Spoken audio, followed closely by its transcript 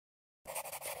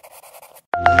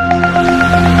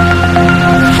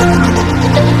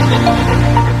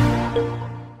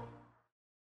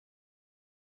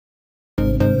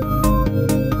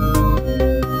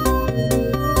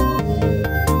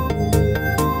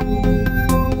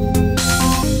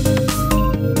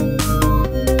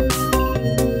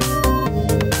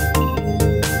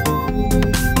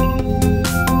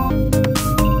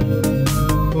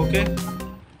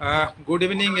Good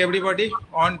evening, everybody.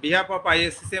 On behalf of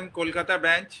ISCCM Kolkata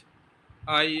branch,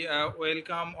 I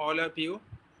welcome all of you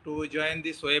to join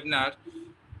this webinar.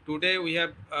 Today we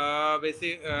have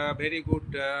very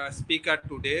good speaker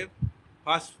today.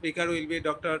 First speaker will be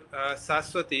Dr.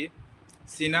 Saswati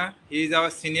Sinha. He is our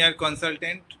senior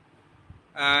consultant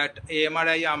at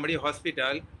AMRI Amri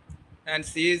Hospital, and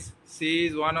she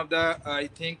is one of the I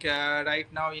think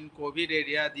right now in COVID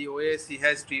area, the way she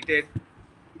has treated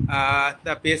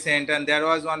the patient, and there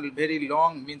was one very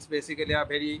long, means basically a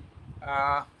very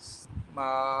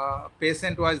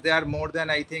patient was there more than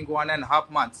I think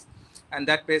 1.5 months, and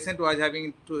that patient was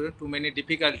having too many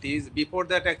difficulties. Before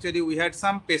that, actually we had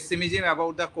some pessimism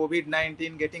about the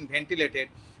COVID-19 getting ventilated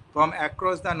from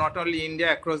across the, not only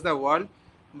India, across the world,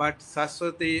 but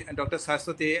Dr.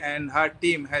 Saswati and her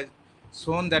team has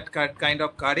shown that kind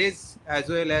of courage, as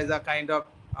well as a kind of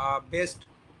best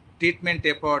treatment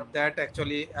effort that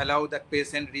actually allow that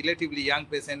patient, relatively young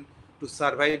patient, to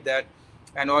survive that.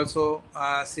 And also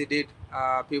she did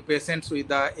few patients with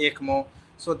the ECMO.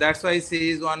 So that's why she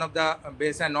is one of the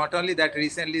best. And not only that,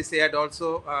 recently she had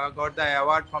also got the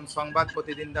award from Sangbad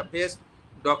Pratidin, the best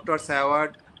doctors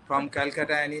award from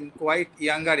Calcutta, and in quite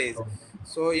younger age.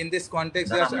 So in this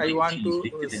context, just I want to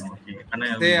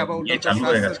say about Dr.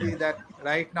 Saswati that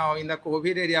right now in the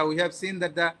COVID area, we have seen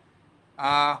that the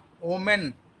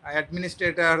women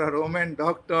administrator or women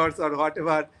doctors or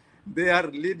whatever, they are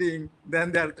leading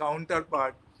than their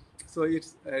counterpart. So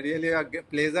it's really a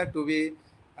pleasure to be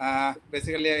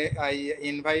basically I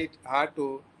invite her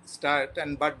to start.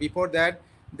 And but before that,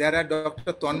 there are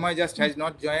Dr. Tanmay just has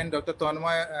not joined. Dr.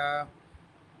 Tanmay,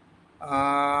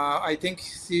 I think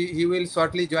he will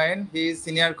shortly join. He is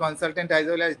senior consultant as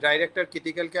well as director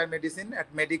critical care medicine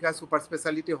at Medica Super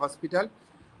Speciality Hospital.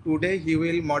 Today he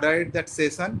will moderate that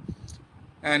session.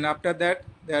 And after that,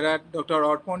 there are Dr.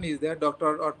 Orpon is there.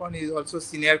 Dr. Orpon is also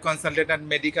senior consultant at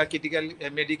Medica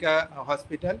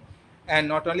Hospital. And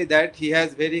not only that, he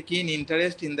has very keen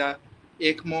interest in the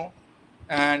ECMO.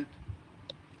 And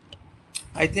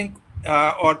I think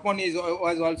Orpon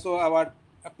was also our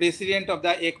president of the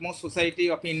ECMO Society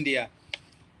of India.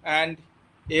 And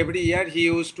every year he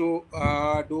used to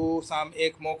do some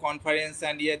ECMO conference,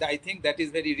 and yet I think that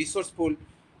is very resourceful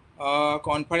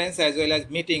conference as well as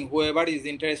meeting. Whoever is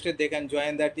interested, they can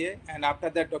join that year. And after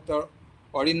that, Dr.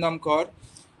 Arindam Kaur.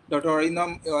 Dr.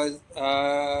 Arindam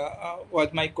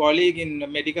was my colleague in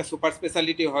Medica Super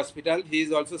Speciality Hospital. He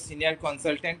is also senior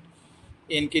consultant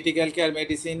in critical care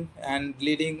medicine and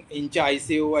leading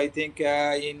ICU, I think,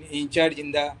 in charge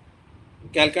in the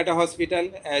Calcutta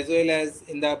Hospital as well as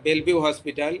in the Bellevue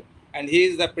Hospital. And he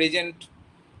is the present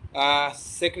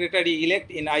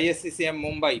secretary-elect in ISCCM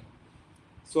Mumbai.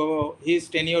 So his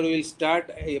tenure will start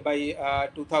by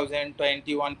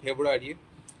 2021 February.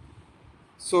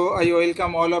 So I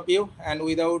welcome all of you, and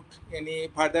without any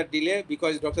further delay,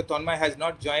 because Dr. Tanmay has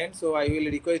not joined, so I will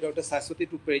request Dr. Saswati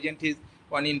to present his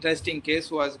one interesting case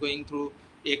who was going through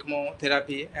ECMO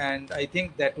therapy, and I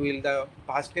think that will the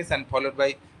past case and followed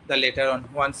by the later on.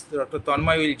 Once Dr.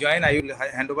 Tanmay will join, I will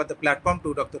hand over the platform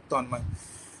to Dr. Tanmay.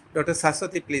 Dr.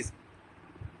 Saswati, please.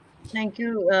 Thank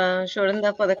you,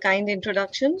 Shorinda, for the kind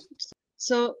introduction.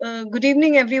 So, good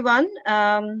evening, everyone.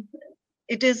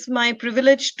 It is my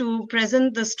privilege to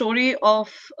present the story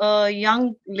of a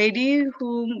young lady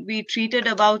whom we treated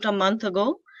about a month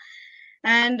ago.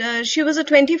 And she was a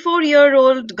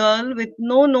 24-year-old girl with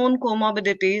no known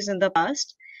comorbidities in the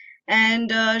past.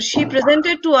 And she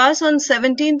presented to us on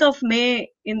 17th of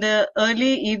May in the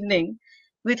early evening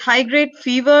with high-grade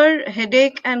fever,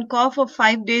 headache, and cough of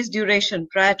 5 days duration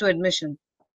prior to admission.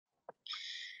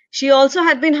 She also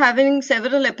had been having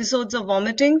several episodes of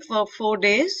vomiting for 4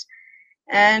 days,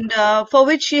 and for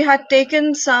which she had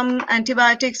taken some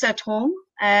antibiotics at home.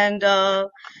 And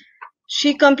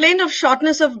she complained of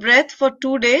shortness of breath for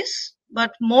 2 days,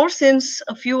 but more since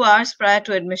a few hours prior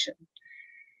to admission.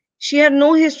 She had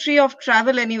no history of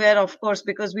travel anywhere, of course,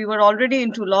 because we were already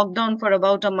into lockdown for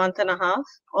about a month and a half,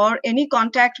 or any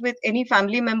contact with any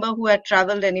family member who had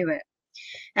traveled anywhere.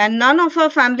 And none of her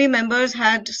family members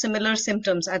had similar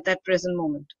symptoms at that present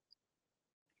moment.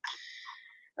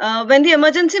 When the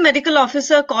emergency medical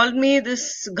officer called me,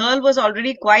 this girl was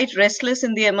already quite restless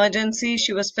in the emergency.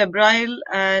 She was febrile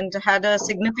and had a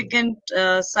significant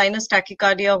sinus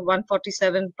tachycardia of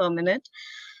 147 per minute.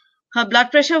 Her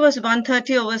blood pressure was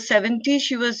 130/70.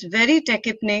 She was very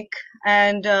tachypneic,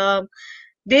 and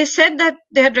they said that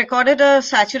they had recorded a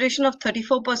saturation of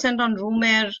 34% on room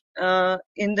air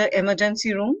in the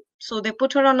emergency room. So they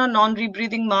put her on a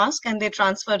non-rebreathing mask and they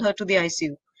transferred her to the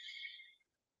ICU.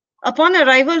 Upon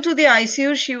arrival to the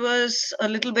ICU, she was a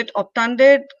little bit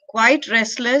obtunded, quite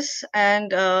restless,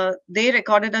 and they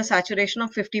recorded a saturation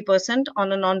of 50%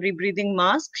 on a non-rebreathing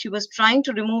mask. She was trying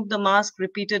to remove the mask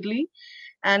repeatedly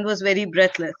and was very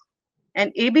breathless.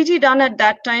 And ABG done at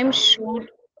that time showed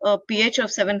a pH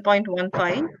of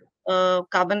 7.15,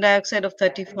 carbon dioxide of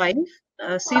 35,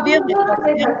 severe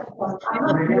hypoxia, a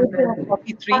PO2 of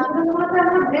 43,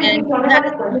 and she had a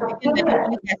significant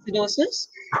metabolic acidosis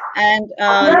and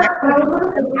lactation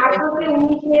of 7.2.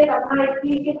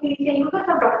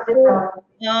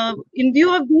 So, in view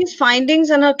of these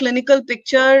findings and her clinical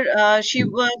picture, she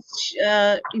was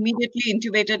immediately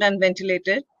intubated and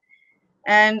ventilated.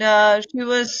 And she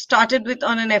was started with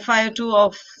on an FiO2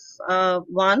 of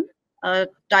 1, a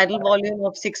tidal volume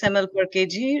of 6 ml per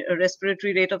kg, a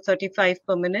respiratory rate of 35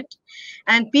 per minute,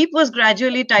 and PEEP was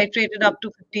gradually titrated up to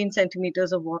 15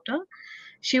 centimeters of water.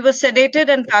 She was sedated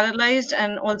and paralyzed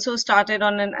and also started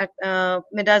on an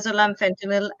midazolam,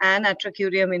 fentanyl, and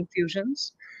atracurium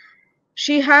infusions.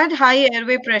 She had high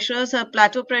airway pressures. Her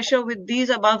plateau pressure with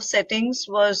these above settings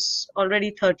was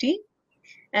already 30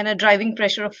 and a driving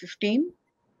pressure of 15.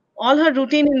 All her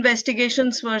routine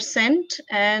investigations were sent,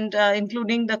 and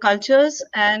including the cultures.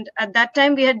 And at that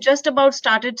time, we had just about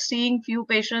started seeing few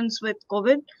patients with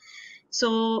COVID.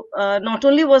 So not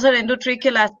only was her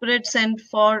endotracheal aspirate sent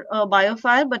for a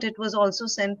biofire, but it was also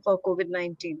sent for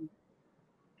COVID-19.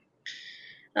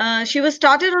 She was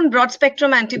started on broad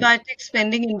spectrum antibiotics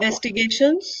pending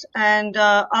investigations and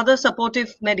other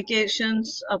supportive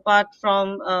medications apart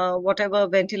from whatever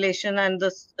ventilation and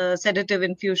the sedative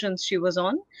infusions she was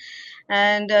on.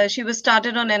 And she was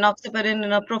started on enoxaparin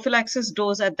in a prophylaxis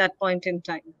dose at that point in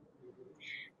time.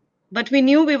 But we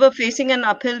knew we were facing an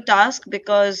uphill task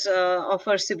because of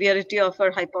her severity of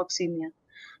her hypoxemia.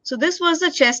 So this was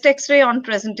the chest X-ray on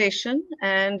presentation,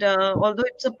 and although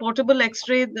it's a portable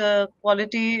X-ray, the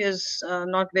quality is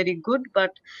not very good, but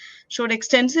showed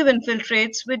extensive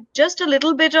infiltrates with just a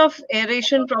little bit of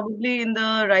aeration probably in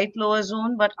the right lower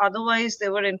zone, but otherwise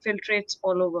there were infiltrates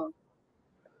all over.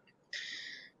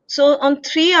 So on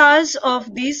 3 hours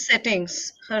of these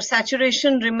settings, her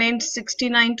saturation remained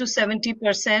 69 to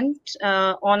 70%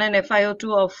 on an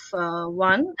FiO2 of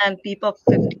 1 and PEEP of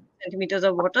 50 centimeters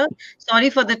of water. Sorry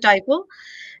for the typo.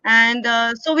 And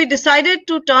so we decided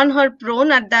to turn her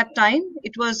prone at that time.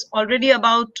 It was already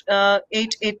about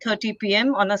 8:30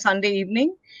 p.m. on a Sunday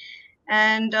evening.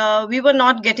 And we were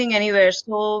not getting anywhere.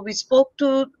 So we spoke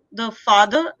to the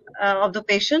father of the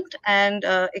patient and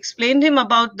explained him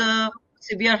about the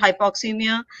severe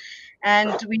hypoxemia,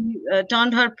 and we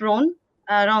turned her prone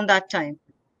around that time.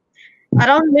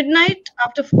 Around midnight,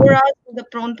 after 4 hours in the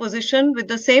prone position with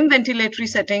the same ventilatory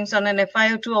settings on an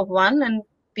FiO2 of 1 and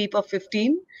PEEP of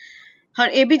 15, her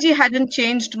ABG hadn't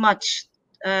changed much.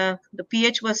 The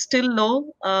pH was still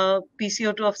low,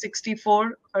 PCO2 of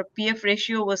 64, her PF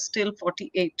ratio was still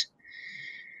 48.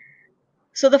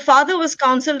 So the father was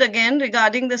counseled again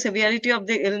regarding the severity of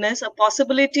the illness, a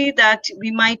possibility that we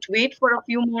might wait for a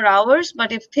few more hours,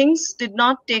 but if things did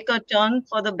not take a turn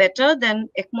for the better, then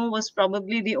ECMO was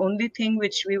probably the only thing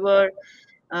which we were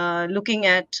looking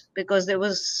at, because there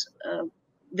was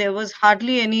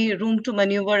hardly any room to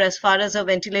maneuver as far as a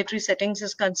ventilatory settings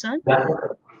is concerned.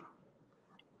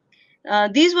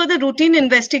 These were the routine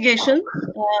investigations.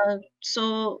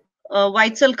 So a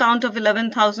white cell count of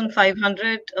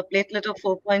 11,500, a platelet of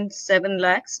 4.7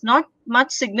 lakhs, not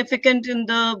much significant in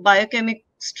the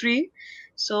biochemistry.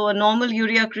 So a normal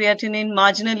urea creatinine,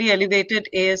 marginally elevated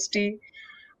AST.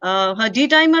 Her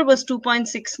D-dimer was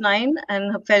 2.69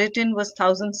 and her ferritin was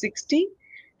 1060.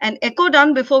 An echo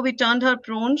done before we turned her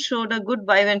prone showed a good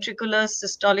biventricular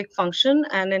systolic function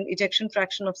and an ejection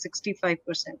fraction of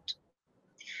 65%.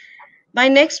 By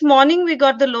next morning, we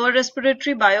got the lower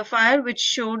respiratory biofire, which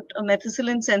showed a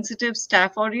methicillin sensitive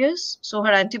Staph aureus. So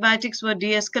her antibiotics were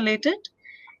de-escalated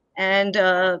and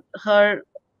her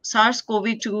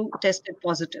SARS-CoV-2 tested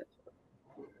positive.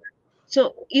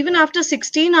 So even after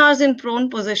 16 hours in prone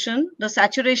position, the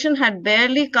saturation had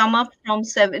barely come up from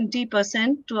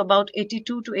 70% to about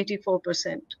 82 to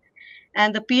 84%.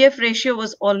 And the PF ratio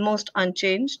was almost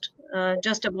unchanged,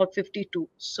 just about 52.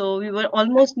 So we were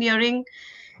almost nearing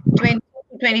 20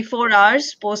 to 24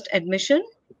 hours post admission.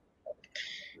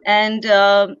 And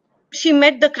she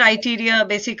met the criteria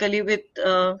basically with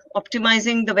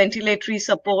optimizing the ventilatory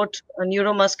support, a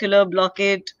neuromuscular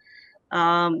blockade,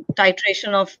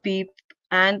 titration of PEEP,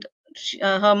 and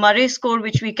her Murray score,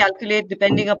 which we calculate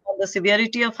depending upon the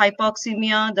severity of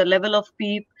hypoxemia, the level of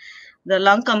PEEP, the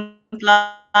lung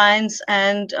compliance,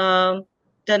 and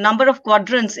the number of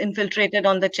quadrants infiltrated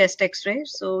on the chest X-ray.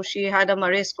 So she had a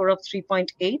Murray score of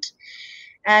 3.8.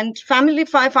 And finally,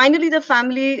 the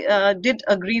family did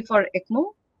agree for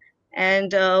ECMO,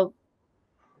 and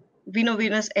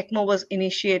veno-venous ECMO was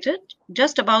initiated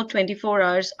just about 24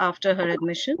 hours after her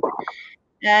admission.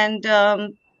 And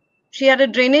she had a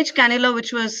drainage cannula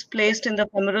which was placed in the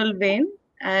femoral vein,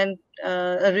 and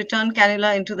a return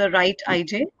cannula into the right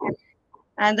IJ.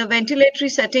 And the ventilatory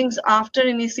settings after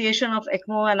initiation of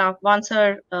ECMO and once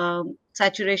her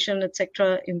saturation,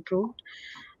 etc., improved,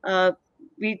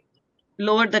 we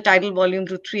lowered the tidal volume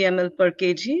to 3 ml per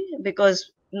kg,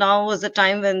 because now was the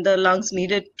time when the lungs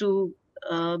needed to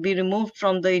be removed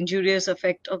from the injurious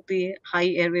effect of the high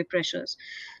airway pressures.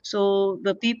 So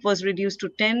the PEEP was reduced to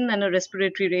 10 and a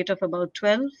respiratory rate of about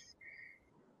 12.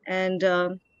 And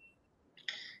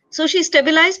so she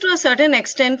stabilized to a certain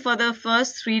extent for the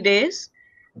first 3 days.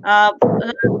 Uh,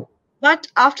 but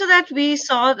after that, we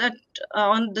saw that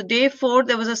on the day 4,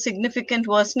 there was a significant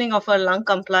worsening of her lung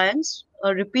compliance.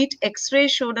 A repeat X-ray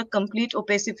showed a complete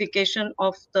opacification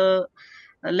of the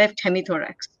left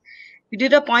hemithorax. We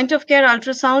did a point of care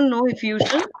ultrasound, no effusion.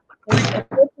 So it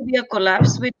appeared to be a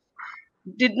collapse, which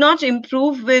did not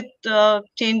improve with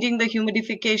changing the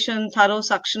humidification, thorough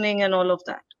suctioning, and all of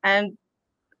that. And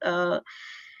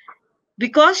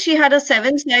because she had a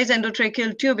 7 size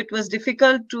endotracheal tube, it was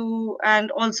difficult to, and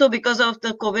also because of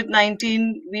the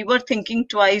COVID-19, we were thinking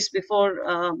twice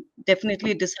before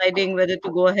definitely deciding whether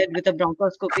to go ahead with a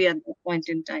bronchoscopy at that point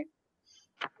in time.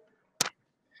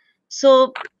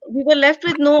 So we were left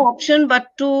with no option but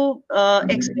to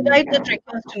expedite the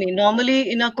tracheostomy. Normally,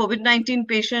 in a COVID-19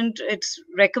 patient, it's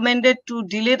recommended to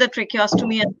delay the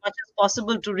tracheostomy as much as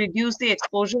possible to reduce the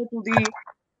exposure to the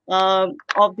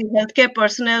of the healthcare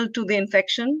personnel to the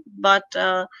infection. But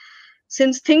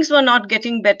since things were not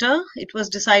getting better, it was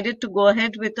decided to go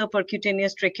ahead with a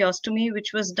percutaneous tracheostomy,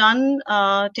 which was done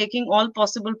taking all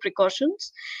possible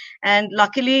precautions. And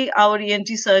luckily, our ENT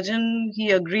surgeon,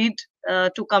 he agreed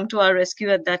to come to our rescue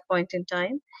at that point in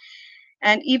time.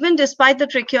 And even despite the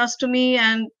tracheostomy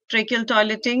and tracheal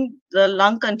toileting, the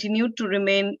lung continued to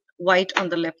remain white on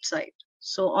the left side.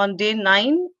 So on day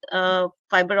 9,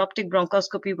 fiber optic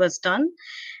bronchoscopy was done,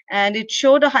 and it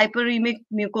showed a hyperemic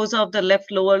mucosa of the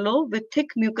left lower lobe with thick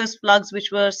mucus plugs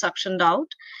which were suctioned out.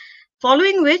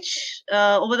 Following which,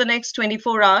 over the next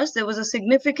 24 hours, there was a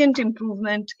significant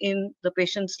improvement in the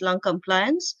patient's lung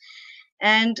compliance.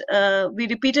 And we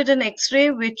repeated an X-ray,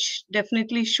 which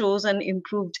definitely shows an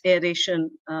improved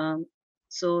aeration.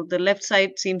 So the left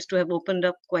side seems to have opened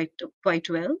up quite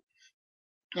well.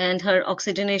 And her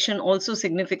oxygenation also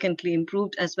significantly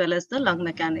improved, as well as the lung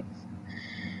mechanics.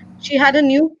 She had a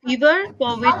new fever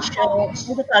for which all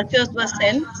the cultures were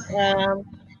sent.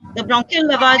 The bronchial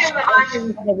lavage culture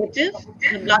was negative.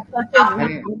 The blood culture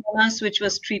grew pneumonas, which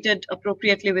was treated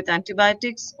appropriately with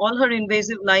antibiotics. All her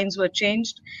invasive lines were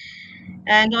changed.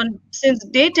 And since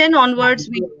day 10 onwards,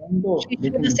 she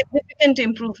showed a significant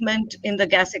improvement in the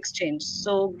gas exchange.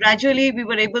 So gradually, we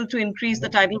were able to increase the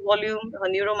tidal volume. Her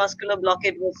neuromuscular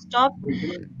blockade was stopped.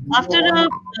 After a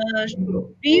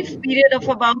brief period of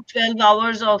about 12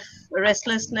 hours of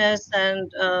restlessness,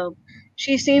 and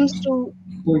she seemed to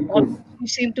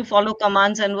follow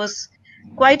commands and was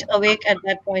quite awake at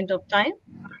that point of time.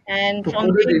 And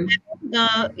from day 10,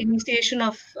 the initiation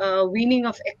of weaning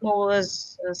of ECMO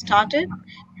was started.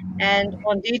 And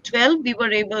on day 12, we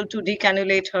were able to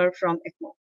decannulate her from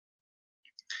ECMO.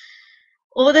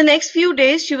 Over the next few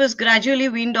days, she was gradually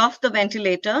weaned off the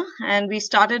ventilator, and we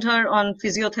started her on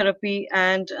physiotherapy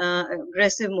and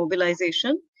aggressive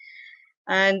mobilization.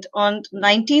 And on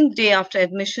 19th day after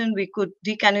admission, we could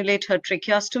decannulate her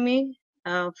tracheostomy,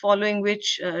 following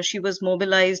which she was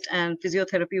mobilized and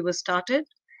physiotherapy was started.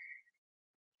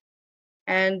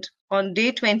 And on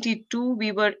day 22,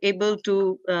 we were able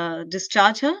to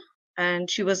discharge her, and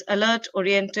she was alert,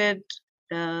 oriented,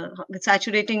 with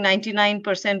saturating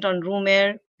 99% on room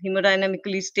air,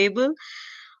 hemodynamically stable.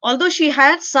 Although she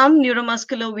had some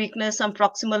neuromuscular weakness, some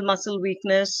proximal muscle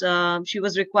weakness, she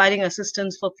was requiring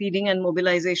assistance for feeding and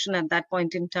mobilization at that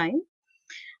point in time.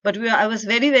 But I was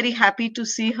very, very happy to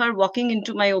see her walking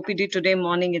into my OPD today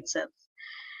morning itself.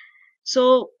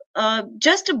 So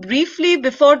just briefly,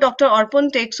 before Dr. Arpon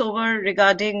takes over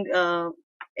regarding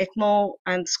ECMO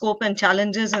and scope and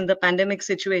challenges in the pandemic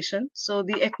situation. So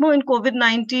the ECMO in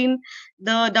COVID-19,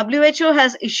 the WHO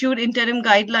has issued interim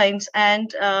guidelines,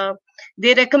 and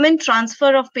they recommend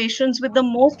transfer of patients with the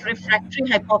most refractory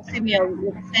hypoxemia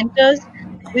with centers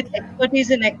with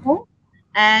expertise in ECMO,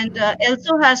 and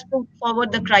also has put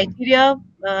forward the criteria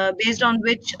based on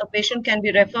which a patient can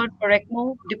be referred for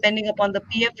ECMO, depending upon the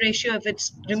PF ratio, if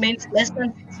it remains less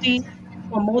than 60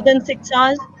 for more than 6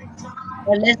 hours,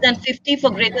 or less than 50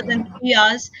 for greater than 3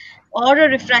 hours. or a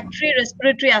refractory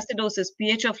respiratory acidosis,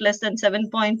 pH of less than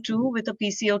 7.2 with a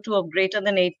PCO2 of greater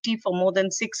than 80 for more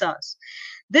than 6 hours.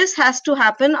 This has to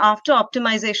happen after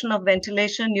optimization of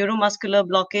ventilation, neuromuscular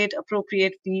blockade,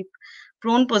 appropriate PEEP,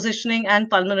 prone positioning, and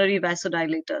pulmonary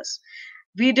vasodilators.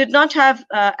 We did not have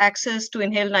access to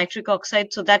inhaled nitric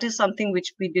oxide, so that is something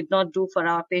which we did not do for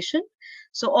our patient.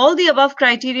 So all the above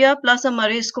criteria plus a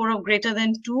Murray score of greater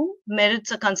than 2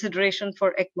 merits a consideration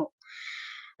for ECMO.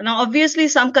 Now, obviously,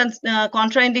 some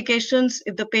contraindications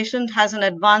if the patient has an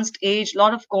advanced age,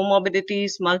 lot of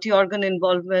comorbidities, multi-organ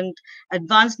involvement,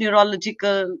 advanced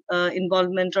neurological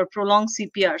involvement, or prolonged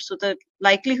CPR. So the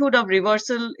likelihood of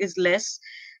reversal is less.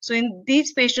 So in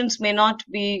these patients may not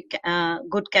be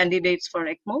good candidates for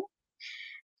ECMO.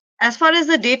 As far as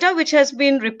the data which has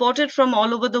been reported from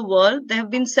all over the world, there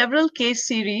have been several case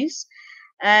series,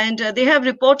 and they have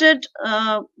reported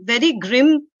very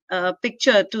grim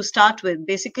picture to start with.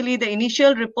 Basically, the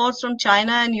initial reports from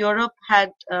China and Europe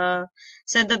had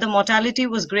said that the mortality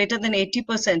was greater than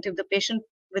 80% if the patient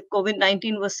with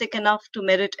COVID-19 was sick enough to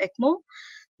merit ECMO.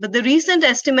 But the recent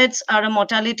estimates are a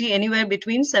mortality anywhere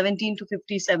between 17 to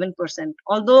 57%.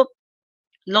 Although a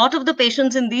lot of the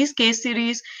patients in these case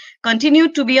series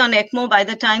continued to be on ECMO by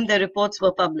the time the reports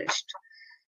were published.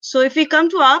 So if we come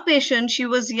to our patient, she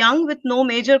was young with no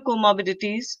major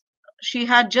comorbidities. She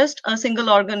had just a single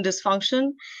organ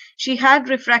dysfunction. She had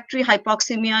refractory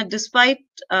hypoxemia despite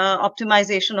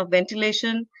optimization of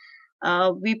ventilation.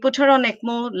 We put her on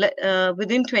ECMO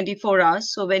within 24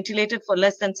 hours, so ventilated for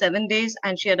less than 7 days,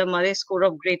 and she had a Murray score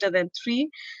of greater than 3.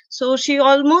 So she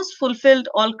almost fulfilled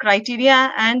all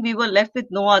criteria, and we were left with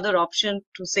no other option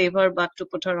to save her but to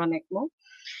put her on ECMO.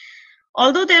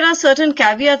 Although there are certain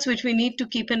caveats which we need to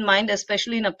keep in mind,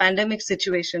 especially in a pandemic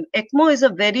situation, ECMO is a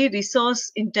very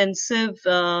resource-intensive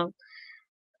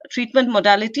treatment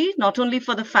modality, not only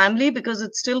for the family because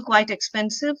it's still quite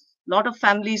expensive. A lot of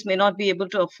families may not be able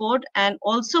to afford, and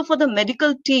also for the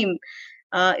medical team,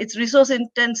 it's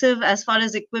resource-intensive as far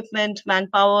as equipment,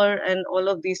 manpower, and all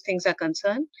of these things are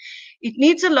concerned. It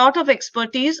needs a lot of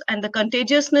expertise, and the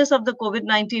contagiousness of the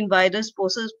COVID-19 virus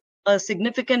poses a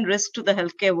significant risk to the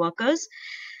healthcare workers.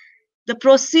 The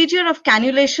procedure of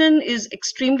cannulation is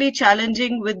extremely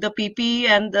challenging with the PPE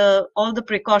and all the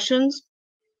precautions,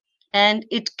 and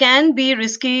it can be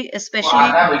risky,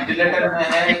 especially which we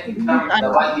must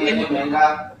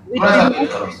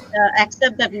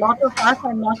accept that a lot of us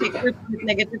are not equipped with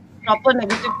proper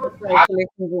negative pressure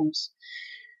isolation rooms.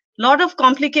 Lot of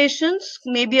complications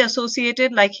may be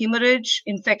associated like hemorrhage,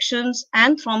 infections,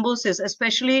 and thrombosis,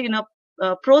 especially in a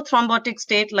prothrombotic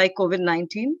state like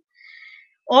COVID-19.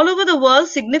 All over the world,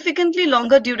 significantly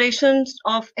longer durations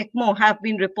of ECMO have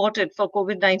been reported for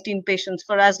COVID-19 patients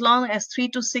for as long as 3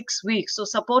 to 6 weeks. So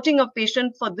supporting a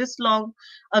patient for this long,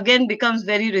 again, becomes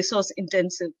very resource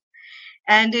intensive.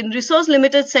 And in resource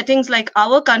limited settings like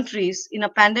our countries, in a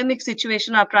pandemic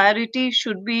situation, our priority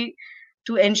should be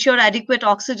to ensure adequate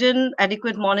oxygen,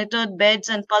 adequate monitored beds,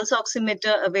 and pulse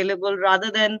oximeter available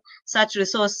rather than such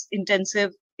resource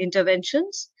intensive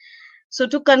interventions. So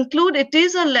to conclude, it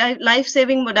is a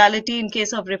life-saving modality in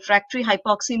case of refractory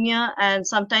hypoxemia and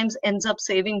sometimes ends up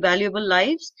saving valuable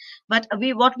lives. But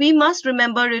what we must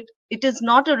remember, it is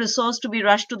not a resource to be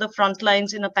rushed to the front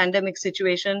lines in a pandemic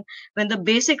situation when the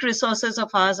basic resources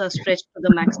of ours are stretched to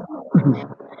the maximum.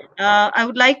 I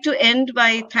would like to end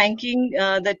by thanking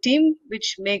the team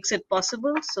which makes it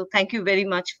possible. So thank you very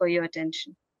much for your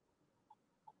attention.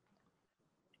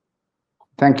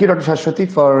 Thank you, Dr. Shashwati,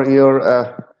 for your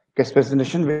case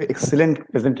presentation. Very excellent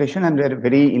presentation and a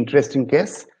very interesting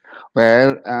case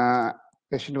where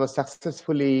patient was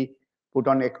successfully put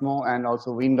on ECMO and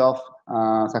also weaned off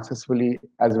successfully,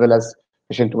 as well as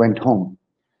patient went home.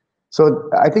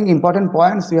 So I think important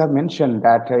points you have mentioned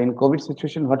that in COVID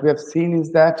situation, what we have seen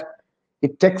is that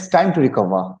it takes time to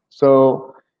recover.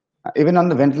 So even on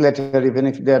the ventilator, even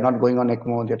if they are not going on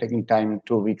ECMO, they're taking time,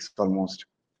 2 weeks almost,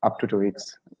 up to 2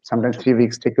 weeks, sometimes 3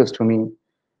 weeks, take us to me,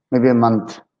 maybe a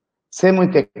month. Same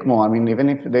with ECMO. I mean, even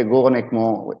if they go on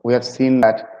ECMO, we have seen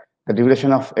that the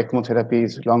duration of ECMO therapy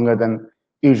is longer than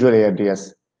usual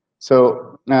ARDS.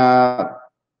 So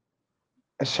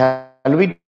shall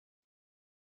we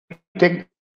take?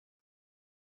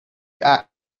 I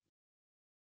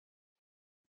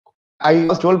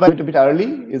was told by a bit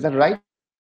early. Is that right?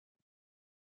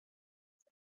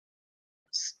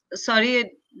 Sorry,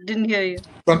 I didn't hear you.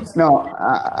 No,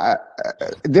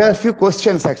 there are a few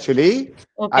questions actually.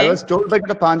 Okay. I was told by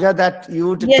Dr. Panja that you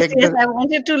would yes, take I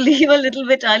wanted to leave a little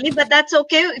bit early, but that's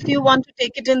okay. If you want to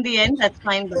take it in the end, that's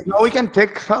fine. No, we can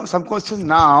take some questions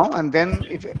now, and then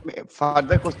if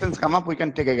further questions come up, we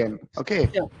can take again. Okay.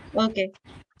 Sure. Okay.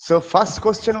 So first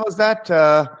question was that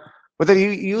whether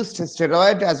you used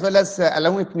steroid as well as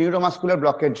along with neuromuscular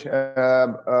blockage,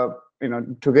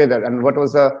 together, and what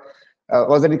was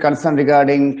was any concern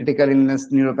regarding critical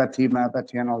illness, neuropathy,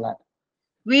 myopathy, and all that?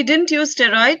 We didn't use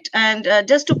steroid, and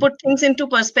just to put things into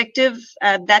perspective,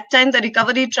 at that time the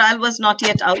recovery trial was not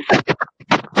yet out,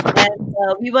 and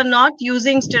we were not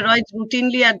using steroids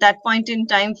routinely at that point in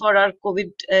time for our COVID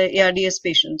ARDS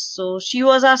patients. So she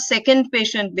was our second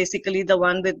patient, basically the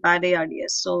one with bad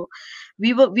ARDS. So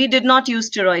we did not use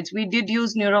steroids. We did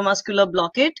use neuromuscular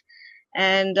blockade,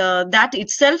 and that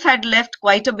itself had left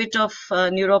quite a bit of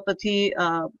neuropathy,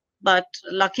 but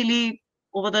luckily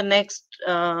over the next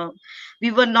we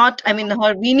were not, I mean,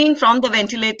 her weaning from the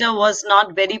ventilator was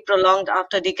not very prolonged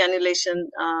after decannulation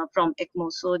from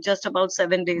ECMO, so just about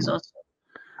 7 days or so.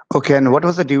 Okay, and what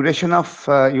was the duration of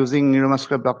using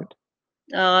neuromuscular blockade?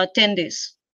 10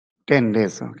 days. 10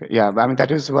 days, okay. Yeah, I mean,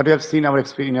 that is what we have seen in our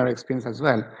experience as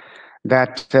well,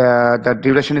 that the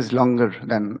duration is longer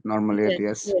than normal ARDS.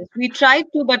 Yes, we tried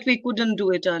to, but we couldn't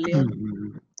do it earlier.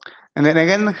 And then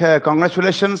again,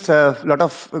 congratulations, a lot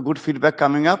of good feedback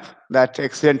coming up, that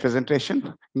excellent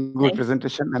presentation, good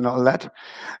presentation and all that.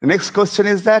 The next question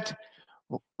is that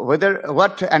what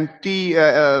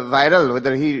antiviral,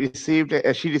 whether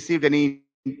she received any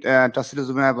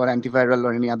tocilizumab or antiviral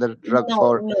or any other drug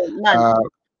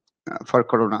for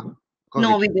corona? COVID.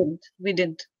 No, we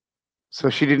didn't. So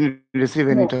she didn't receive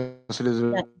any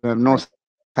tocilizumab, no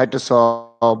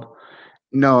cytosol,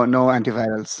 no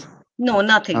antivirals. No,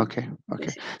 nothing. Okay.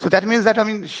 So that means that, I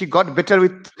mean, she got better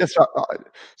with just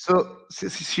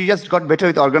she just got better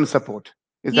with organ support.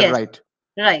 Is that right?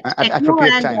 Right. At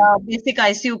appropriate and time. Basic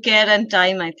ICU care and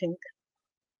time, I think.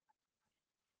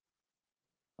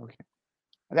 Okay,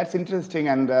 that's interesting.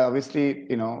 And obviously,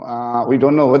 we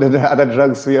don't know whether the other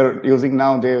drugs we are using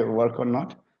now, they work or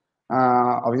not.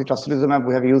 Obviously, tocilizumab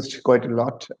we have used quite a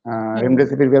lot.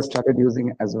 Remdesivir we have started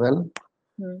using as well.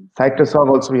 Cytosol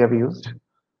also we have used.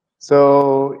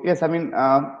 So yes, I mean,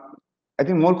 I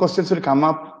think more questions will come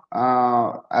up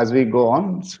as we go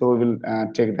on. So we will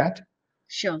take that.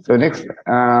 Sure. So next,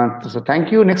 so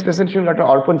thank you. Next presentation, Dr.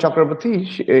 Arpan Chakraborty.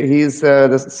 He is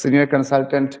the senior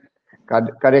consultant,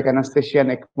 cardiac anesthesia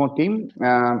and ECMO team,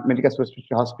 Medical Specialty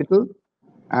Hospital,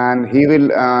 and he will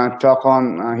talk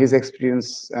on his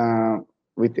experience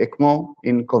with ECMO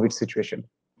in COVID situation.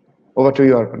 Over to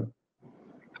you, Arpan.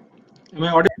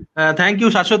 Thank you,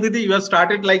 Shashwati. You have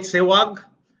started like Sehwag,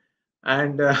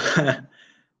 and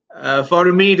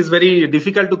for me it is very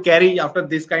difficult to carry after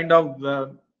this kind of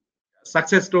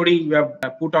success story you have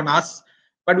put on us.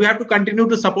 But we have to continue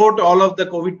to support all of the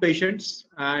COVID patients,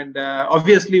 and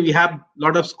obviously we have a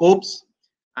lot of scopes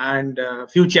and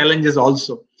few challenges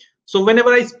also. So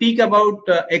whenever I speak about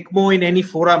ECMO in any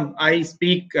forum, I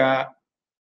speak as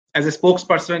a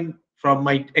spokesperson from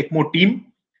my ECMO team.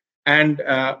 And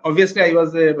obviously, I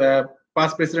was a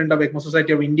past president of ECMO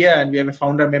Society of India, and we have a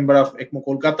founder member of ECMO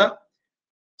Kolkata.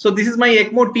 So this is my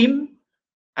ECMO team,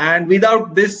 and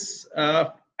without this,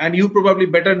 and you probably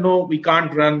better know, we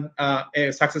can't run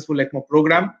a successful ECMO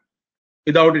program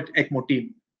without an ECMO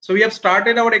team. So we have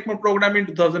started our ECMO program in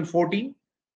 2014,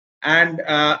 and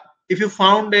if you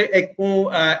found a ECMO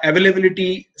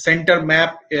availability center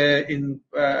map in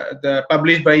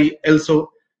published by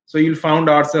ELSO, so you'll find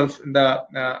ourselves in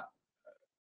the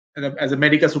as a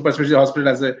medical super specialty hospital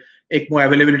as a ECMO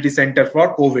availability center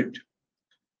for COVID.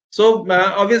 So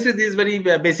obviously this is very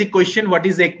basic question. What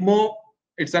is ECMO?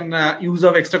 It's an use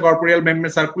of extracorporeal membrane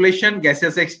circulation,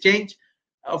 gaseous exchange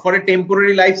for a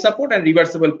temporary life support and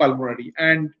reversible pulmonary.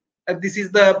 And this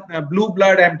is the blue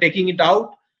blood. I'm taking it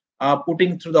out,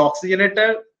 putting through the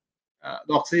oxygenator.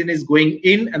 The oxygen is going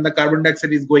in and the carbon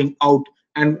dioxide is going out,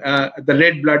 and the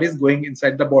red blood is going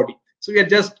inside the body. So we are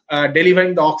just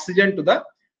delivering the oxygen to the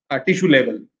tissue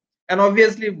level. And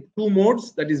obviously two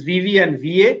modes, that is VV and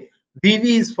VA. VV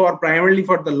is for primarily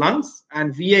for the lungs,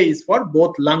 and VA is for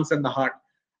both lungs and the heart.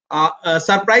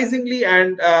 Surprisingly,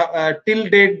 and till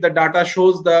date, the data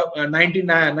shows the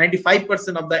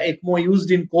 95% of the ECMO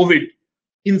used in COVID,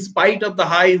 in spite of the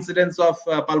high incidence of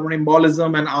pulmonary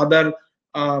embolism and other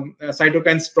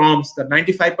cytokine storms, the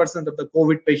 95% of the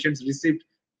COVID patients received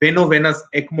veno-venous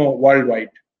ECMO worldwide.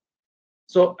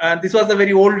 So this was a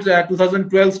very old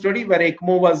 2012 study where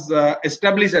ECMO was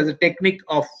established as a technique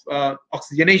of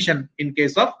oxygenation in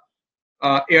case of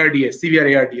ARDS, severe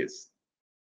ARDS.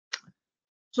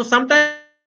 So sometimes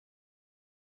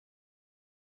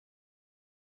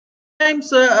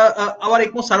our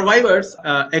ECMO survivors,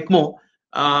 ECMO,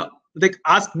 they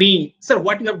ask me, sir,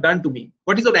 what you have done to me?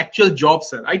 What is your actual job,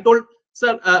 sir? I told,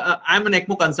 sir, I'm an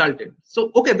ECMO consultant.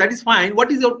 So, okay, that is fine. What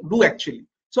is your do actually?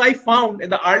 So I found in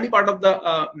the early part of the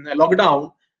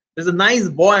lockdown, there's a nice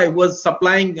boy who was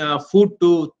supplying food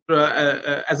to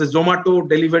as a Zomato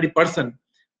delivery person,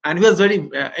 and he was very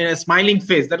in a smiling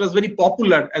face. That was very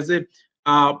popular as a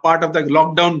part of the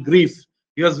lockdown grief.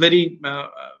 He was very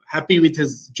happy with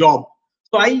his job.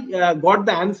 So I got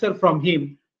the answer from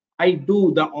him. I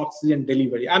do the oxygen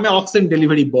delivery. I'm an oxygen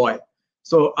delivery boy.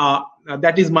 So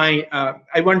that is my,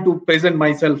 I want to present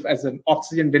myself as an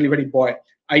oxygen delivery boy.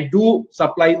 I do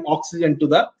supply oxygen to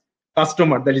the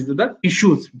customer, that is to the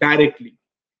tissues directly.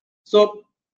 So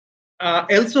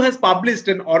ELSO has published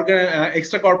an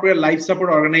extracorporeal life support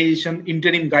organization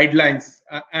interim guidelines,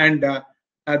 and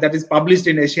that is published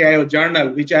in SAIO journal,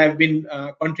 which I have been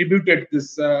contributed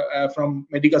this from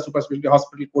Medica Super Specialty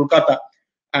Hospital, Kolkata.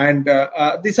 And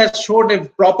this has showed a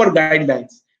proper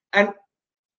guidelines. And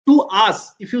to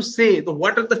us, if you say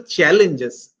what are the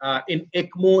challenges in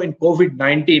ECMO in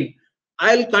COVID-19,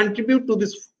 I'll contribute to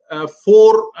this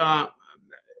 4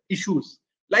 issues,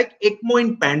 like ECMO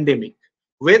in pandemic.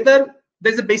 Whether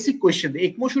there's a basic question, the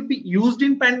ECMO should be used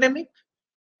in pandemic,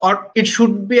 or it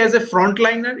should be as a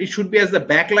frontliner, it should be as a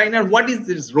backliner. What is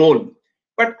its role?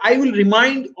 But I will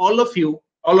remind all of you,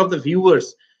 all of the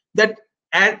viewers, that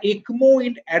an ECMO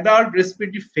in adult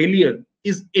respiratory failure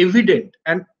is evident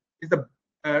and is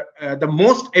the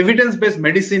most evidence-based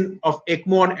medicine of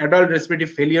ECMO on adult respiratory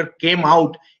failure came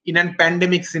out in a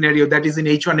pandemic scenario, that is in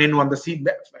H1N1,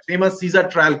 the famous Caesar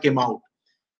trial came out.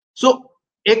 So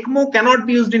ECMO cannot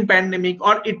be used in pandemic,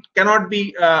 or it cannot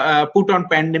be put on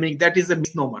pandemic. That is a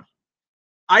misnomer.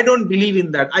 I don't believe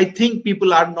in that. I think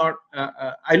people are not,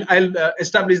 I'll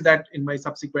establish that in my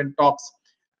subsequent talks.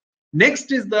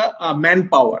 Next is the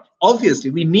manpower.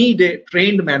 Obviously, we need a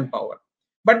trained manpower.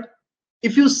 But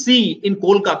if you see in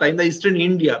Kolkata, in the Eastern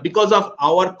India, because of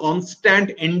our constant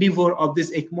endeavor of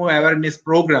this ECMO awareness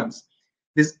programs,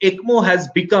 this ECMO has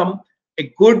become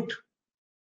a good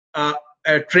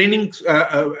training,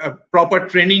 proper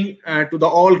training to the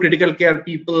all critical care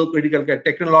people, critical care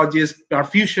technologists,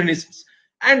 perfusionists,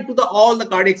 and to all the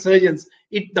cardiac surgeons.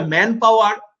 The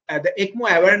manpower, the ECMO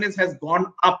awareness has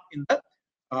gone up in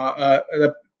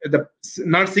the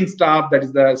nursing staff, that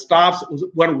is the staffs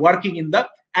who are working in the,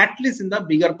 at least in the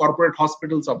bigger corporate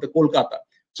hospitals of the Kolkata.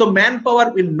 So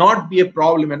manpower will not be a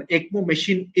problem, and ECMO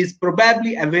machine is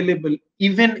probably available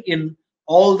even in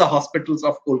all the hospitals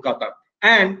of Kolkata.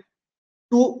 And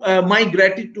to my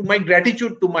gratitude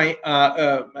to my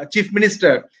chief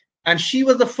minister, and she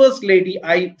was the first lady.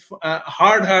 I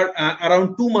heard her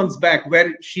around 2 months back,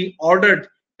 where she ordered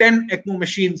 10 ECMO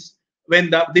machines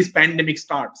when this pandemic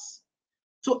starts.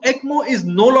 So ECMO is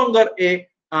no longer a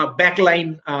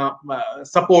backline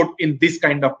support in this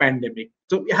kind of pandemic.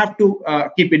 So you have to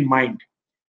keep in mind.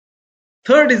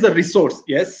 Third is the resource.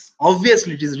 Yes,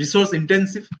 obviously it is resource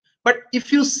intensive. But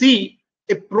if you see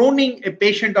proning a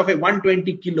patient of a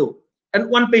 120 kilo, and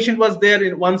one patient was there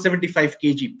in 175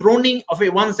 kg, proning of a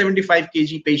 175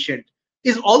 kg patient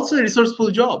is also a resourceful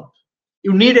job.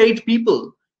 You need 8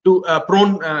 people to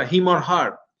prone him or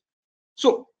her.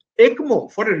 So ECMO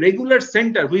for a regular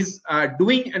center who is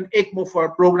doing an ECMO for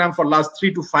a program for last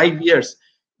 3 to 5 years,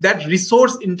 that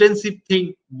resource intensive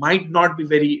thing might not be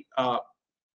very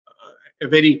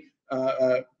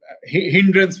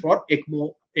hindrance for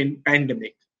ECMO in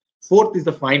pandemic. Fourth is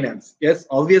the finance. Yes,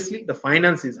 obviously the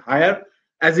finance is higher.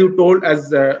 As you told, as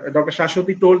Dr.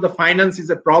 Shashwati told, the finance is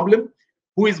a problem.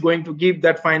 Who is going to give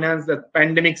that finance? That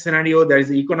pandemic scenario, there is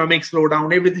an economic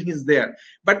slowdown, everything is there.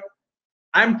 But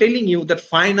I'm telling you that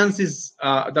finance is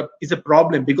a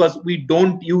problem, because we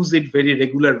don't use it very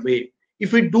regular way.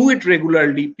 If we do it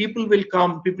regularly, people will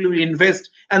come, people will invest,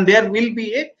 and there will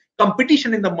be a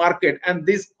competition in the market, and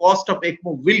this cost of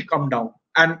ECMO will come down.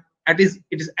 And it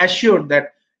is assured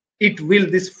that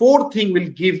this fourth thing will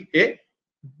give a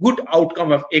good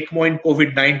outcome of ECMO in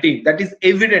COVID-19. That is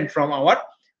evident from our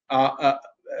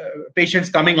patients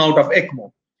coming out of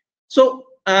ECMO. So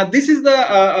this is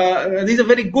a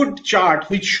very good chart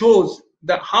which shows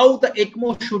how the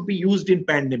ECMO should be used in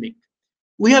pandemic.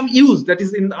 We have used, that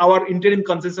is in our interim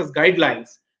consensus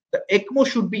guidelines, the ECMO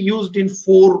should be used in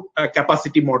 4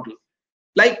 capacity model.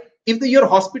 Like if your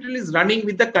hospital is running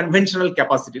with the conventional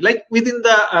capacity, like within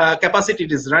the capacity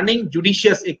it is running,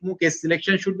 judicious ECMO case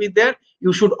selection should be there.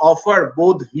 You should offer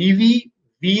both VV,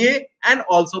 VA, and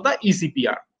also the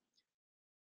ECPR.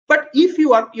 But if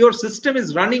your system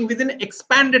is running within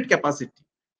expanded capacity,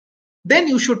 then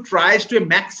you should try to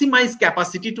maximize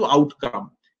capacity to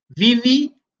outcome.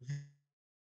 VV,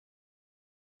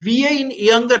 VA in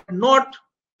younger, not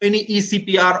any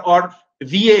ECPR or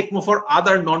VA ECMO for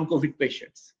other non-COVID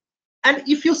patients. And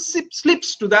if you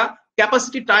slips to the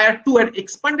capacity tier 2 and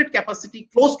expanded capacity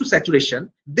close to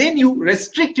saturation, then you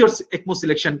restrict your ECMO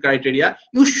selection criteria.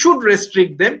 You should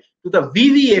restrict them to the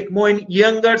VV ECMO in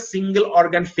younger single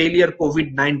organ failure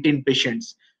COVID-19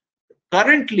 patients.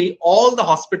 Currently, all the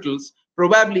hospitals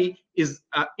probably is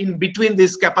in between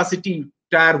this capacity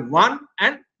tier 1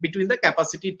 and between the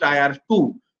capacity tier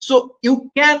 2. So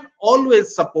you can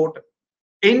always support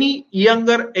any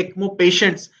younger ECMO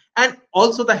patients and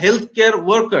also the healthcare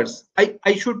workers.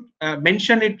 I should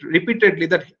mention it repeatedly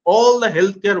that all the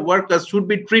healthcare workers should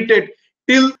be treated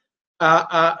till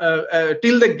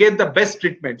they get the best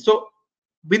treatment. So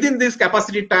within this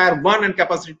capacity tier 1 and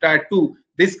capacity tier 2,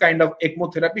 this kind of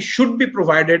ECMO therapy should be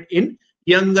provided in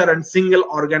younger and single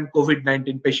organ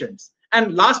COVID-19 patients.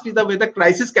 And lastly, the way the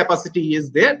crisis capacity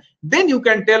is there, then you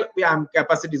can tell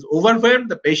capacity is overwhelmed,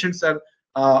 the patients are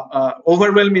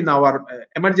overwhelmed in our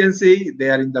emergency, they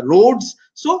are in the roads.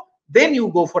 So then you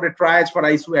go for a triage for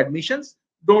ICU admissions.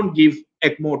 Don't give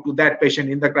ECMO to that patient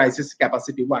in the crisis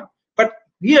capacity 1. But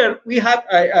here we have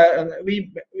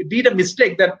we did a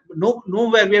mistake that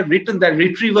nowhere we have written that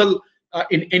retrieval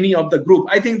in any of the group.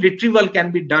 I think retrieval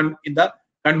can be done in the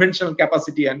conventional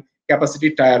capacity and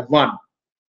capacity tier 1.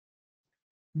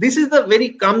 This is the very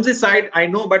clumsy side, I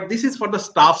know, but this is for the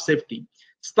staff safety.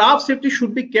 Staff safety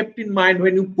should be kept in mind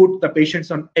when you put the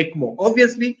patients on ECMO.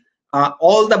 Obviously,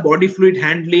 all the body fluid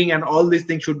handling and all these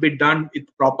things should be done with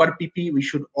proper PPE. We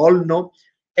should all know.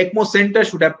 ECMO center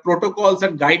should have protocols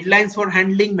and guidelines for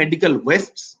handling medical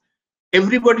wastes.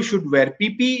 Everybody should wear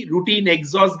PPE, routine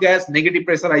exhaust gas, negative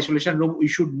pressure isolation room. We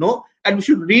should know, and we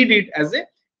should read it as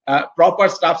a proper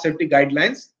staff safety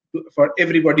guidelines for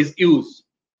everybody's use.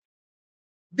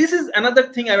 This is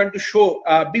another thing I want to show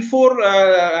before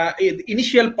the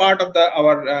initial part of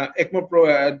our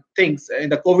ECMO things in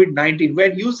the COVID-19.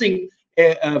 We're using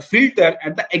a filter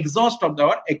at the exhaust of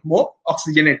our ECMO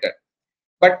oxygenator.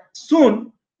 But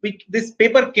soon this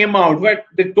paper came out where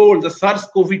they told the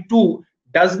SARS-CoV-2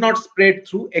 does not spread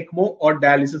through ECMO or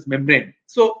dialysis membrane.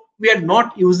 So we are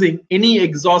not using any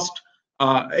exhaust,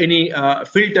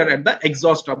 filter at the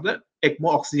exhaust of the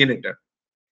ECMO oxygenator.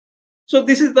 So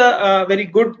this is the very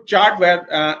good chart where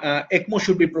ECMO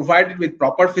should be provided with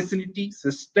proper facility,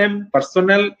 system,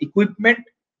 personnel, equipment,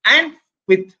 and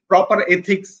with proper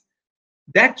ethics.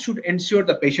 That should ensure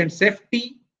the patient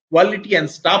safety, quality, and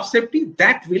staff safety.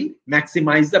 That will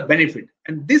maximize the benefit.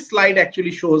 And this slide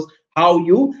actually shows how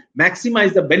you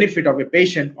maximize the benefit of a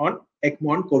patient on ECMO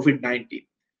on COVID-19.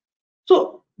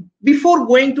 So before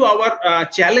going to our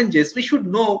challenges, we should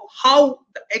know how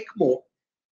the ECMO,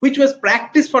 which was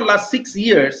practiced for last 6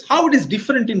 years, how it is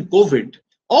different in COVID.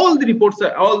 All the reports,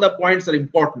 all the points are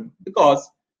important, because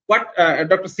what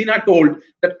Dr. Sinha told,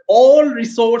 that all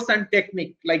resource and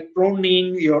technique like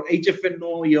proning, your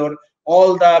HFNO,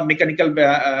 all the mechanical,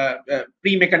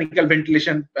 pre-mechanical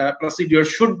ventilation procedure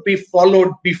should be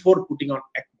followed before putting on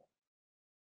ECMO.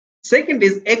 Second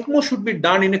is ECMO should be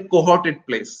done in a cohorted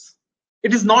place.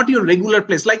 It is not your regular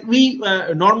place. Like we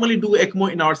normally do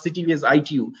ECMO in our CTVS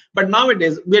ITU, but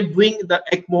nowadays we are doing the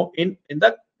ECMO in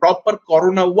the proper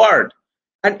corona ward,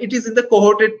 and it is in the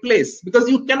cohorted place because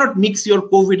you cannot mix your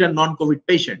COVID and non-COVID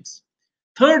patients.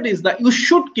 Third is that you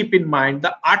should keep in mind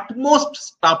the utmost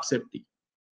staff safety.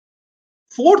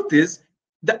 Fourth is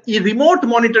the remote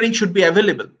monitoring should be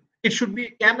available. It should be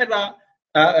a camera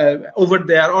over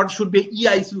there, or it should be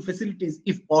EICU facilities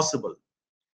if possible.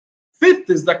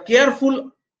 Fifth is the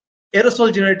careful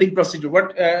aerosol generating procedure.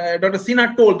 What Dr.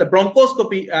 Sinha told, the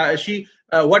bronchoscopy,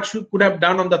 what she could have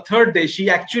done on the 3rd day, she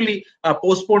actually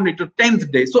postponed it to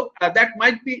 10th day. So that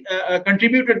might be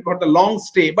contributed for the long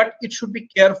stay, but it should be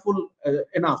careful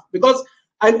enough, because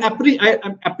I'm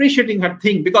appreciating her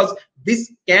thing, because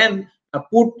this can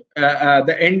put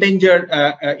the endangered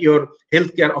your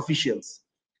healthcare officials.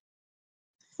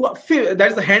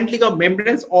 That's the handling of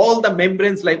membranes. All the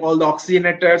membranes, like all the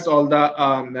oxygenators, all the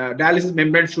dialysis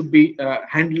membranes should be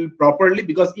handled properly,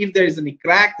 because if there is any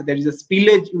crack, there is a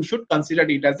spillage, you should consider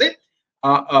it as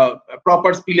a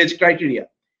proper spillage criteria.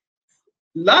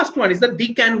 Last one is the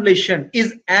decannulation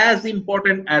is as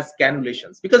important as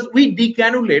cannulations, because we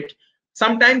decannulate.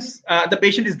 Sometimes the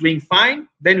patient is doing fine,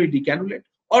 then we decannulate,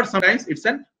 or sometimes it's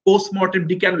an post-mortem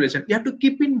decannulation. You have to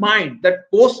keep in mind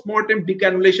that post-mortem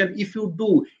decannulation, if you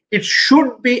do, it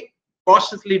should be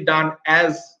cautiously done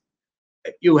as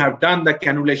you have done the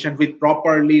cannulation with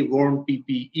properly worn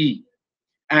PPE.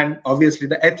 And obviously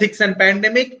the ethics and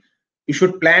pandemic, you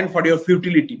should plan for your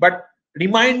futility. But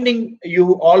reminding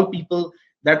you all people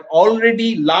that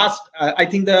already last, I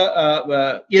think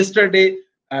yesterday,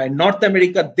 in North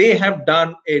America, they have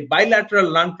done a bilateral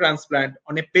lung transplant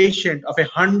on a patient of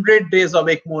 100 days of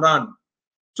ECMO run.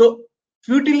 So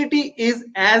futility is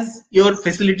as your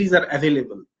facilities are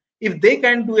available. If they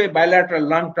can do a bilateral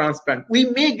lung transplant, we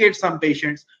may get some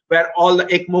patients where all the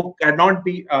ECMO cannot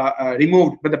be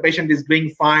removed, but the patient is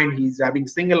doing fine, he's having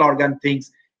single organ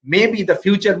things. Maybe the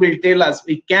future will tell us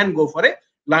we can go for a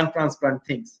lung transplant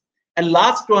things. And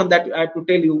last one that I have to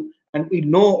tell you, and we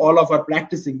know all of our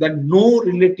practicing, that no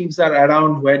relatives are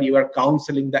around when you are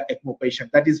counseling the ECMO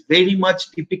patient. That is very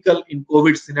much typical in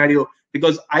COVID scenario,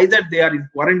 because either they are in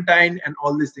quarantine and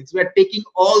all these things. We are taking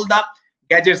all the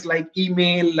gadgets like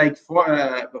email, like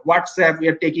WhatsApp, we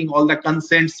are taking all the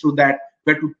consents through that.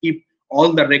 We have to keep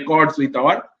all the records with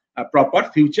our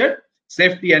proper future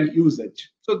safety and usage.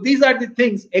 So these are the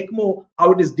things, ECMO,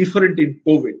 how it is different in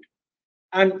COVID.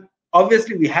 And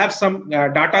obviously we have some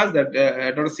data that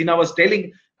Dr. Sinha was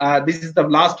telling. This is the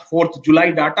last 4th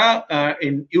July data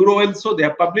in Euro also. They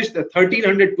have published the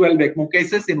 1312 ECMO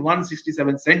cases in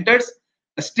 167 centers.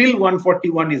 Still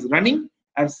 141 is running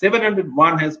and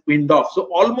 701 has weaned off. So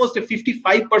almost a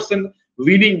 55%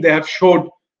 weaning they have showed,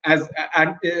 as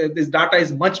and this data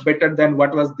is much better than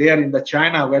what was there in the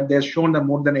China, where they have shown that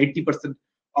more than 80%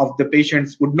 of the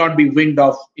patients would not be weaned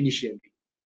off initially.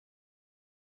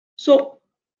 So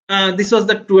this was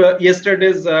the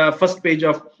yesterday's first page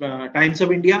of Times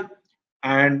of India,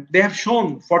 and they have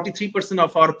shown 43%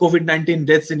 of our COVID-19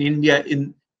 deaths in India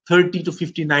in 30 to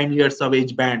 59 years of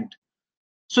age band.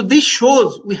 So this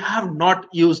shows we have not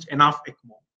used enough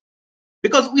ECMO,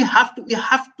 because we have to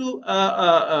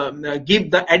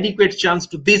give the adequate chance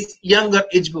to this younger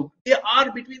age group. They are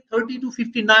between 30 to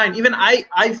 59. Even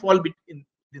I fall between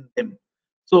them.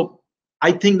 So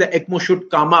I think the ECMO should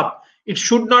come up. It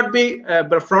should not be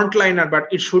the frontliner,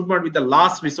 but it should not be the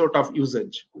last resort of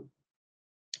usage.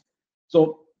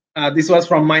 So this was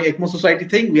from my ECMO Society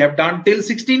thing. We have done till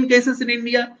 16 cases in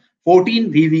India,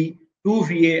 14 VV, 2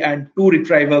 VA, and 2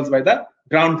 retrievals by the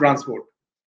ground transport.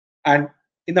 And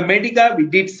in the Medica, we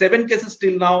did 7 cases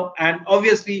till now, and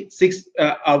obviously 6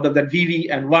 out of that VV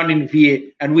and 1 in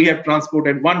VA, and we have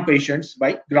transported 1 patient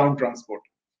by ground transport.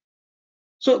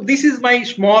 So this is my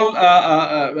small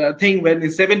thing. When the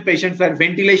 7 patients were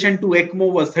ventilation to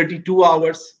ECMO was 32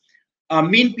 hours.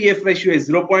 Mean PF ratio is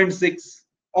 0.6.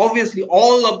 Obviously,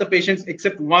 all of the patients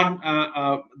except 1,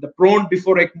 the prone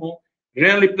before ECMO,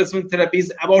 renal replacement therapy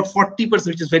is about 40%,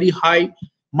 which is very high.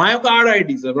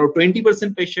 Myocarditis about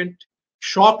 20% patient.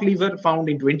 Shock liver found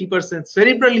in 20%.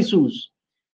 Cerebral issues.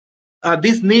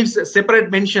 This needs separate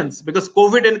mentions, because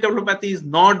COVID encephalopathy is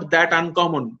not that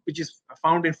uncommon, which is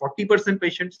found in 40%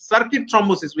 patients. Circuit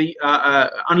thrombosis, we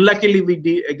unluckily we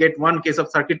get 1 case of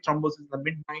circuit thrombosis in the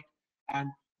midnight, and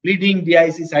bleeding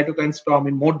DIC cytokine storm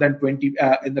in more than 20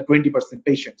 in the 20%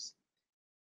 patients.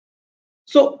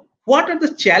 So what are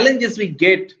the challenges we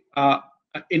get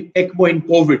in ECMO in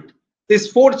COVID?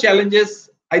 These 4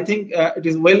 challenges, I think it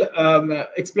is well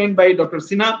explained by Dr.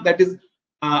 Sinha. That is,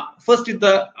 first is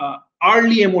the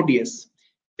early MODS.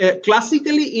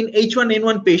 Classically in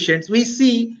H1N1 patients, we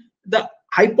see the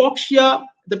hypoxia,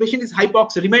 the patient is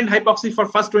hypoxic, remained hypoxic for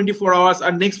first 24 hours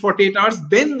and next 48 hours,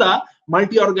 then the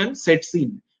multi-organ sets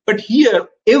in. But here,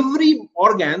 every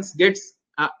organs gets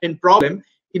in problem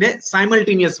in a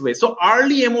simultaneous way. So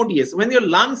early MODS, when your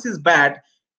lungs is bad,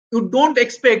 you don't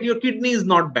expect your kidney is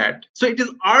not bad. So it is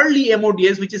early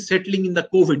MODS which is settling in the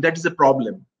COVID. That is a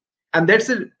problem. And that's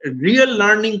a real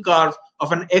learning curve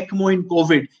of an ECMO in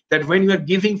COVID, that when you are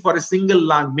giving for a single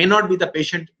lung, may not be the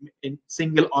patient in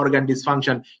single organ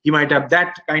dysfunction. He might have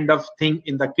that kind of thing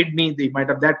in the kidney. He might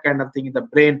have that kind of thing in the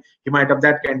brain. He might have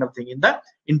that kind of thing in the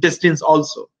intestines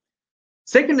also.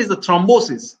 Second is the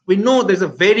thrombosis. We know there's a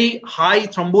very high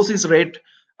thrombosis rate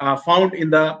found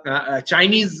in the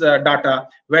Chinese data,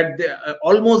 where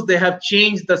they have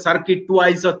changed the circuit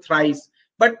twice or thrice.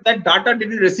 But that data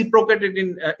didn't reciprocate it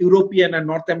in European and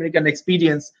North American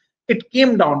experience. It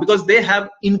came down because they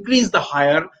have increased the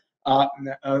higher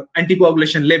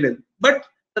anticoagulation level. But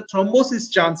the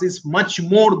thrombosis chance is much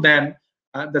more than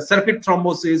the circuit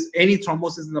thrombosis. Any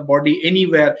thrombosis in the body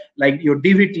anywhere, like your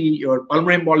DVT, your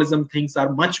pulmonary embolism, things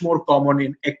are much more common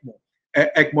in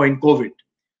ECMO in COVID.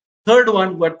 Third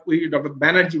one, what Dr.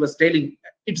 Banerjee was telling,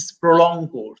 it's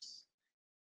prolonged course.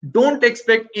 Don't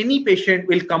expect any patient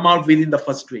will come out within the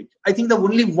first week. I think the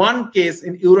only 1 case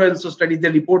in Euro also study, they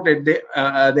reported the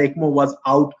ECMO was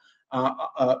out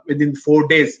within 4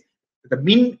 days. The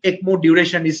mean ECMO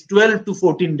duration is 12 to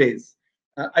 14 days.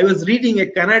 I was reading a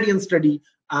Canadian study.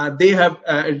 They have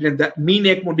the mean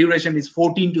ECMO duration is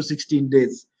 14 to 16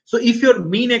 days. So if your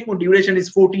mean ECMO duration is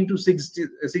 14 to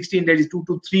 16 days, 2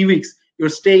 to 3 weeks, your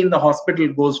stay in the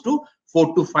hospital goes to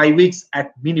 4 to 5 weeks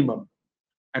at minimum.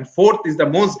 And fourth is the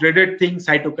most dreaded thing,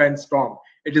 cytokine storm.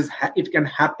 It can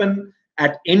happen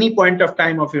at any point of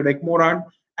time of your ECMO run.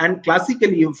 And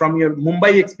classically, from your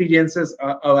Mumbai experiences,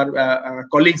 our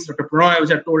colleagues, Dr. Pranay,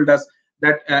 have told us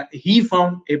that he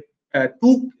found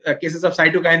two cases of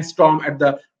cytokine storm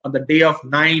on the day of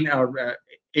 9 or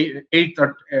 8th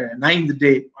or 9th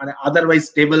day on an otherwise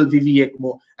stable VV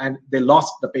ECMO, and they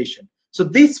lost the patient. So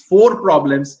these four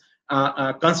problems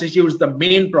constitutes the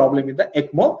main problem in the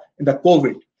ECMO in the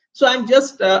COVID. So I'm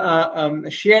just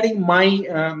sharing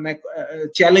my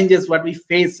challenges what we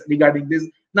face regarding this.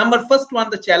 First one,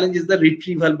 the challenge is the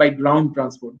retrieval by ground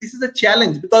transport. This is a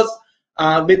challenge because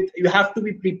you have to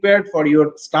be prepared for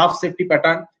your staff safety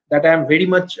pattern that I am very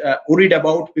much worried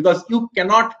about, because you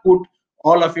cannot put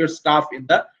all of your staff in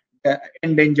the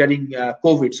endangering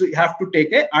COVID. So you have to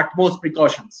take utmost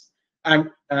precautions. And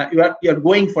you're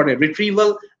going for a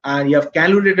retrieval, and you have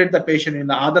cannulated the patient in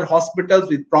the other hospitals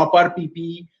with proper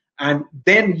PPE, and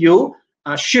then you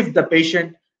shift the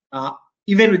patient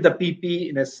even with the PPE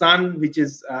in a sun which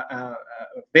is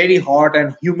very hot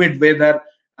and humid weather,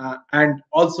 and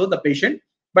also the patient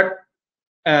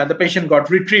got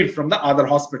retrieved from the other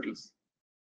hospitals.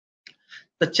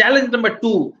 The challenge number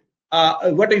two,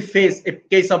 what we face a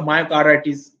case of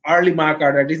myocarditis, early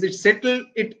myocarditis,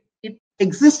 it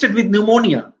existed with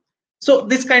pneumonia. So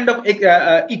this kind of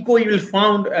echo you will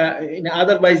found in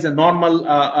otherwise a normal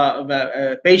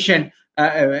patient.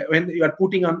 When you are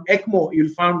putting on ECMO,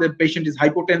 you'll find the patient is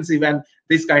hypotensive, and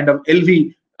this kind of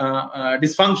LV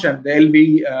dysfunction. The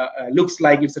LV looks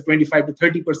like it's a 25 to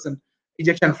 30%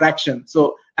 ejection fraction.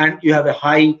 So, and you have a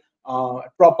high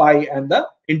tropi and the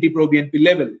NT-proBNP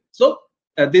level. So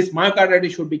this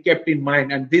myocarditis should be kept in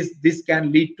mind, and this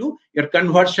can lead to your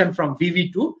conversion from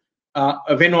VV to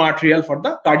veno-arterial for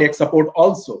the cardiac support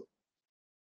also.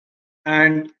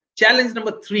 And challenge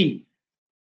number three,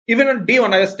 even on day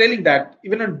 1, I was telling that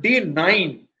even on day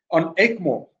 9 on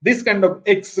ECMO, this kind of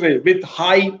X-ray with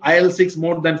high IL-6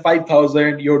 more than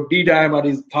 5,000, your D dimer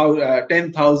is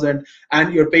 10,000,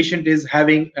 and your patient is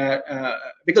having,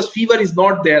 because fever is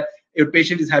not there, your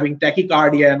patient is having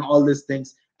tachycardia and all these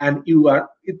things, and you are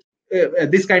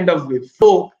this kind of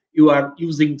flow, you are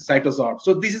using cytosorb.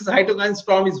 So this is cytokine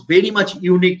storm is very much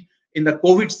unique in the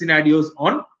COVID scenarios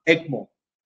on ECMO.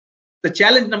 The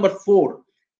challenge number 4,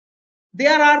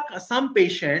 there are some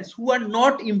patients who are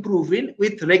not improving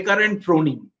with recurrent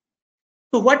proning.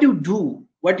 So what you do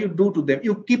to them,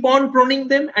 you keep on proning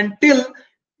them until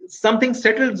something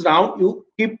settles down, you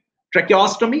keep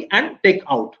tracheostomy and take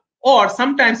out. Or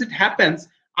sometimes it happens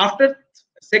after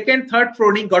 2nd, 3rd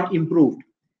proning got improved.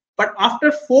 But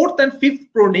after 4th and 5th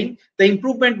proning, the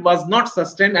improvement was not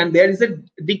sustained, and there is a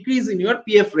decrease in your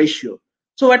PF ratio.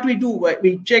 So what we do,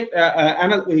 we check,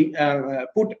 we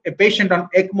put a patient on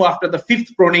ECMO after the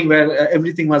 5th proning where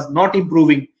everything was not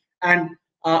improving, and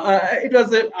it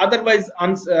was a otherwise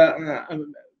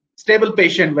stable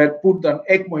patient where put on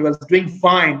ECMO, he was doing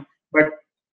fine, but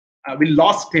we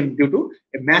lost him due to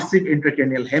a massive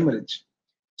intracranial hemorrhage.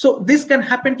 So this can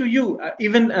happen to you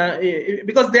even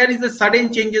because there is a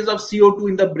sudden changes of CO2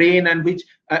 in the brain, and which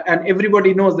and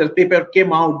everybody knows that paper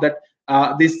came out that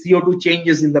this CO2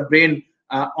 changes in the brain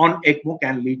on ECMO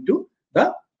can lead to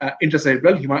the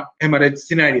intracerebral hemorrhage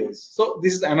scenarios. So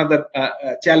this is another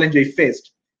challenge we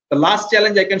faced. The last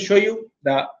challenge I can show you,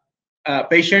 the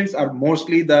patients are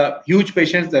mostly the huge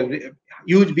patients, the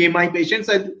huge BMI patients,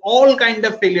 and all kind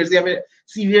of failures. They have a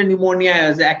severe pneumonia,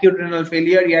 as acute renal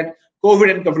failure, yet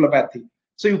COVID encephalopathy.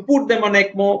 So you put them on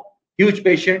ECMO, huge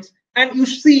patients, and you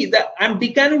see that I'm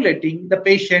decannulating the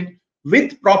patient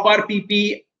with proper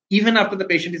PP even after the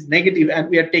patient is negative, and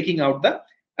we are taking out the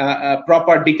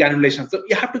proper decannulation. So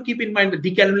you have to keep in mind the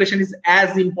decannulation is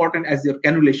as important as your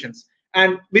cannulations.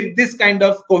 And with this kind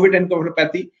of COVID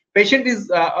encephalopathy, patient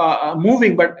is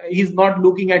moving, but he's not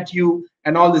looking at you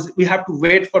and all this. We have to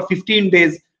wait for 15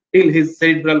 days till his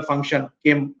cerebral function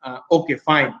came okay,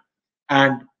 fine.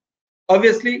 And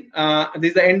obviously, this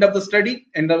is the end of the study.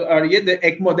 The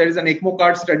ECMO, there is an ECMO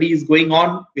card study is going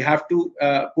on. We have to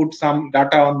put some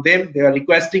data on them. They are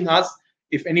requesting us.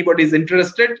 If anybody is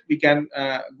interested, we can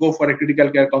go for a critical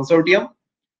care consortium.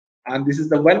 And this is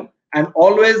the one. And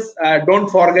always don't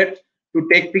forget to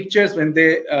take pictures when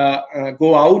they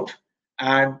go out.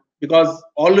 And because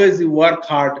always you work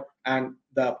hard, and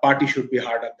the party should be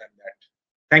harder than that.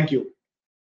 Thank you.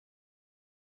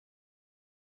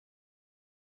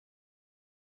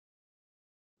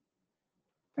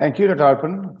 Thank you, Dr.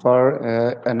 Arpan, for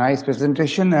a nice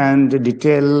presentation and a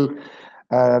detailed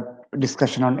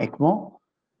discussion on ECMO.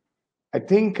 I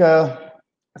think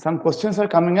some questions are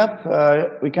coming up.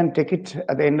 We can take it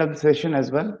at the end of the session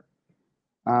as well.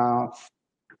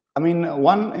 I mean,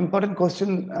 one important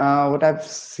question what I've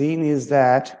seen is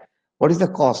that what is the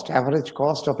cost, average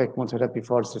cost of ECMO therapy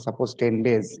for, say, suppose 10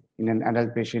 days in an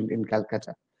adult patient in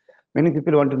Calcutta? Many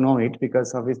people want to know it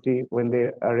because obviously when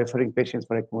they are referring patients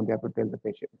for ECMO, they have to tell the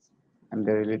patients and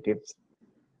their relatives.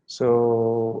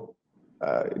 So,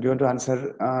 do you want to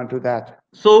answer to that?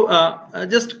 So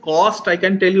just cost, I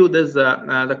can tell you this,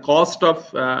 the cost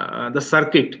of the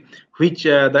circuit, which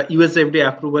the US FDA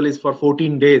approval is for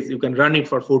 14 days. You can run it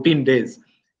for 14 days.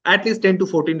 At least 10 to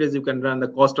 14 days you can run. The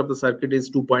cost of the circuit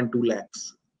is 2.2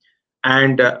 lakhs.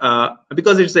 And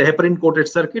because it's a heparin coated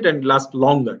circuit and lasts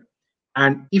longer.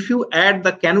 And if you add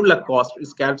the cannula cost, it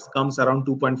comes around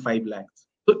 2.5 lakhs.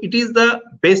 So it is the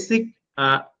basic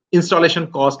installation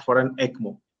cost for an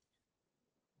ECMO.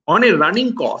 On a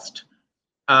running cost,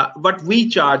 what we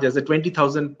charge as a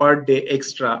 20,000 per day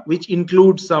extra, which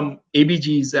includes some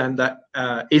ABGs and the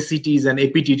ACTs and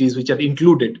APTTs, which are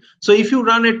included. So if you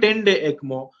run a 10-day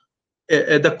ECMO,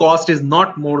 the cost is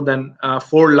not more than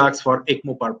 4 lakhs for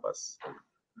ECMO purpose.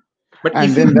 But And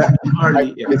if then you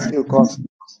early, still cost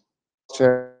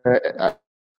the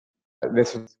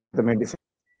medicine.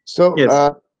 So,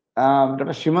 yes.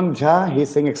 Dr. Shimon Jha, he's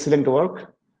saying excellent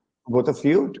work, both of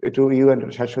you, to you and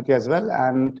Shashwati as well.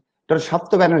 And Dr.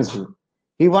 Shapta Banerjee,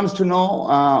 he wants to know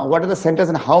what are the centers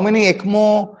and how many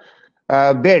ECMO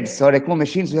beds or ECMO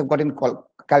machines we have got in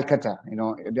Calcutta. You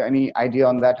know, any idea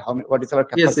on that? What is our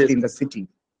capacity in the city?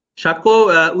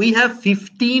 Shako, we have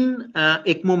 15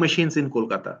 ECMO machines in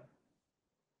Kolkata.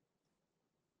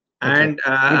 And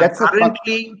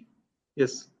currently,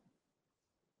 yes.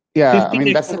 Yeah, I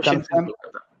mean, that's a concern.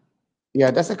 Yeah,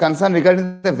 that's a concern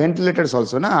regarding the ventilators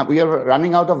also. Na? We are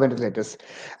running out of ventilators.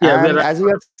 Yeah, and as we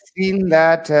have seen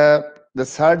that the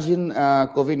surge in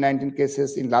COVID-19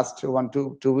 cases in last 1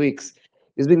 to 2 weeks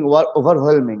is being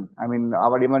overwhelming. I mean,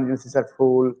 our emergencies are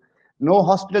full. No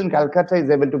hospital in Calcutta is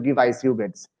able to give ICU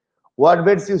beds. Ward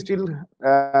beds you still,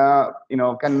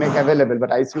 can make available, but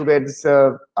ICU beds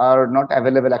are not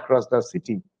available across the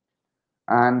city.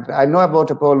 And I know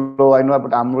about Apollo, I know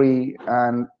about Amri,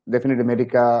 and definitely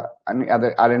Medica, and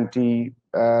other RNT,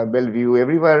 Bellevue,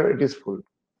 everywhere it is full.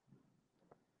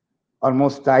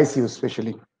 Almost the ICU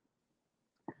especially.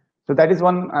 So that is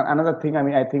another thing. I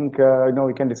mean, I think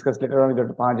we can discuss later on with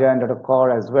Dr. Paja and Dr.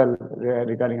 Kaur as well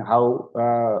regarding how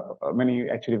many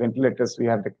actually ventilators we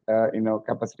have the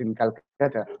capacity in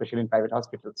Calcutta, especially in private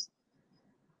hospitals.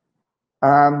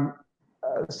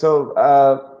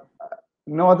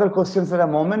 No other questions at the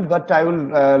moment, but I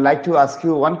would like to ask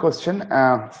you one question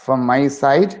from my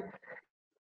side.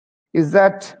 Is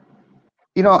that,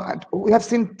 we have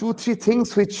seen 2-3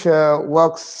 things which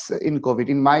works in COVID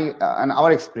in my and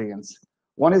our experience.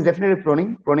 One is definitely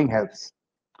proning. Proning helps.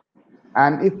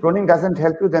 And if proning doesn't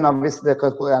help you, then obviously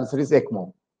the answer is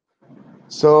ECMO.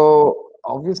 So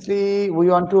obviously we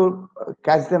want to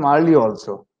catch them early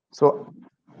also. So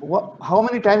how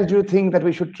many times do you think that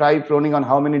we should try proning on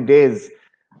how many days?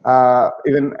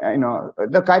 Even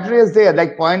the criteria is there,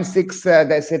 like 0.6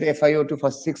 they said FiO2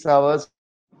 for 6 hours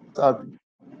or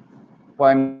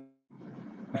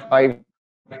 0.5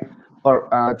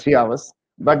 for 3 hours.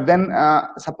 But then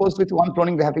suppose with one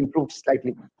proning they have improved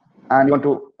slightly and you want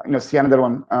to see another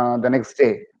one the next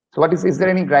day. So is there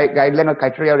any guideline or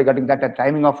criteria regarding that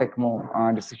timing of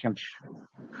ECMO decision?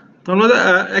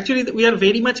 Actually, we are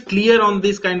very much clear on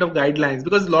this kind of guidelines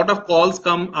because a lot of calls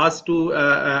come us to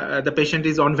the patient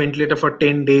is on ventilator for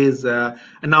 10 days and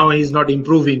now he's not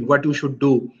improving, what you should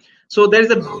do. So there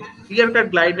is a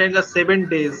clear-cut guideline of 7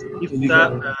 days. If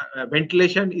the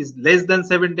ventilation is less than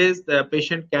 7 days, the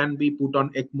patient can be put on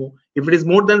ECMO. If it is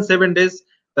more than 7 days,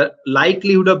 the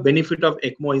likelihood of benefit of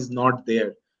ECMO is not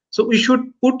there. So we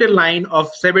should put a line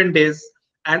of 7 days.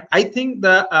 And I think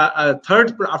the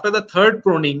after the third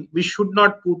proning, we should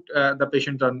not put the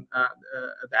patient on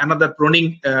another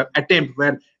proning attempt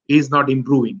where he is not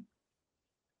improving.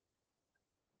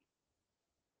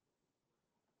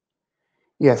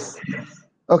 Yes.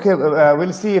 Okay,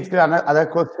 we'll see if there are other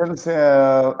questions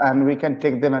and we can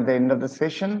take them at the end of the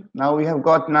session. Now we have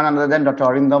got none other than Dr.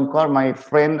 Arindam Kaur, my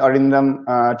friend Arindam,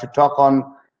 to talk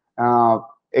on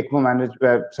ECMO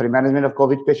management of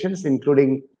COVID patients,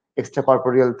 including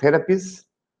extracorporeal therapies.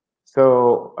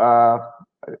 So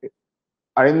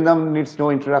Arindam needs no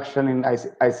introduction in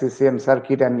ISCCM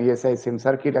circuit and ISCCM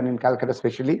circuit and in Calcutta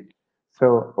especially.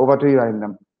 So over to you,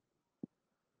 Arindam.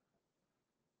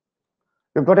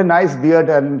 You've got a nice beard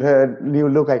and new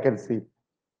look, I can see.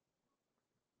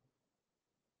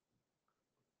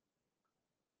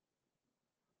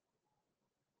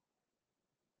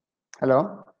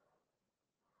 Hello?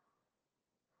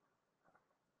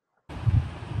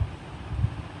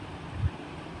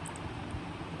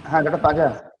 Dr. Paja.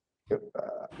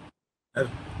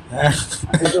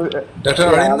 Dr.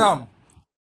 Yeah, Arindam.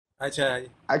 Achha,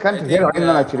 I can't I hear think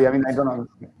Arindam actually. I mean, I don't know.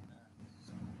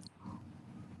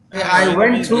 I Arindam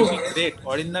went is through. looking great.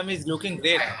 Arindam is looking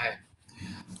great.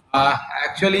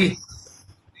 Actually,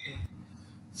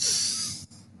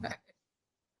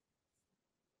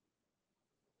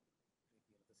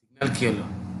 signal কি হলো?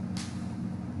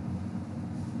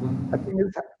 I think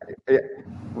it's, yeah,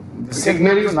 The we can hear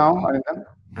signal you is now, Arindam.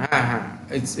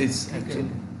 it's actually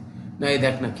না এই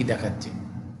দেখ না কি দেখাচ্ছে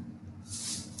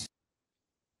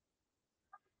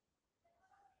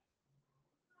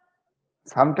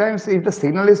Sometimes if the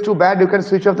signal is too bad, you can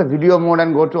switch off the video mode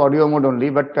and go to audio mode only.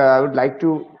 But I would like to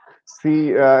see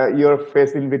your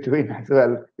face in between as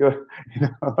well. Your, you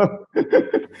know,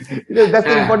 that's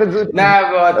the important. না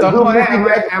Zoom Tanmoy meeting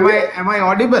where am I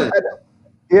audible?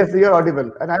 yes, you're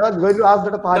audible. And I was going to ask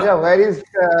Dr. Paja, where is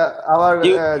our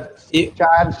You-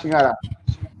 chai and shingara?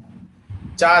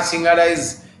 Chai Singara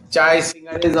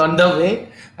is on the way,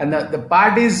 and the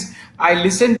part is I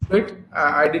listened to it.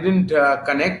 I didn't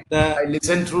connect. I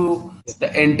listened through the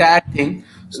entire thing.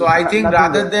 So I think Nothing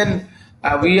rather there.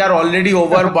 than we are already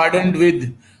overburdened with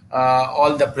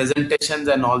all the presentations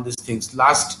and all these things.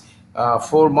 Last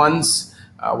 4 months,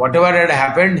 whatever had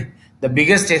happened, the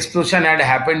biggest explosion had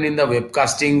happened in the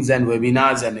webcastings and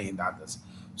webinars and in others.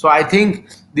 So I think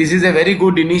this is a very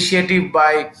good initiative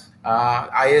by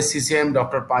ISCCM,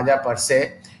 Dr. Paja per se,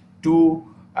 to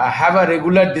have a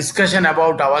regular discussion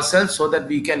about ourselves so that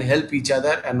we can help each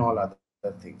other and all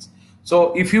other things. So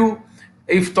if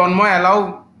Tanmoy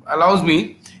allows me,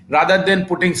 rather than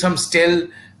putting some stale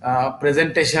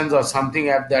presentations or something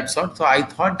of that sort, so I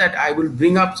thought that I will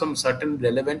bring up some certain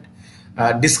relevant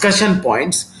discussion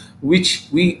points which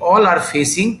we all are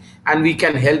facing, and we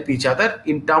can help each other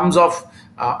in terms of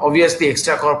obviously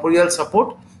extracorporeal support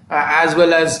as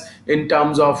well as in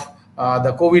terms of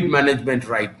the COVID management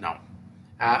right now.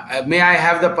 May I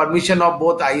have the permission of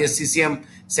both ISCCM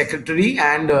secretary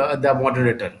and the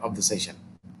moderator of the session?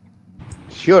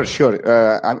 Sure.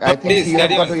 I think please you have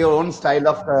carry got on. your own style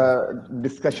of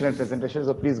discussion and presentation,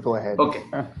 so please go ahead. Okay.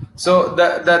 So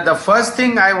the first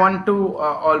thing I want to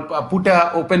put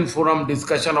a open forum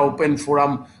discussion, open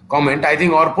forum comment. I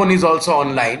think Orpon is also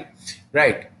online,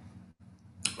 right?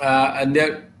 And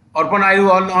there, Orpon, are you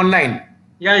online?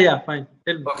 Yeah, fine.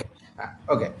 Tell me.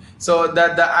 Okay. So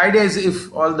the idea is, if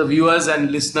all the viewers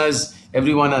and listeners,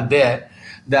 everyone are there,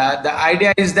 the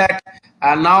idea is that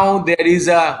now there is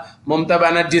a Mamata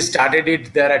Banerjee started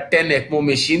it. There are 10 ECMO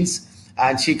machines,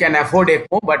 and she can afford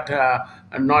ECMO, but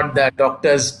not the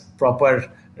doctor's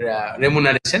proper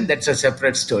remuneration. That's a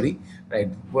separate story, right?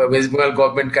 Where West Bengal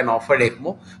government can offer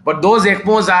ECMO, but those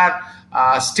ECMOs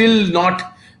are still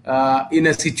not in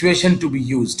a situation to be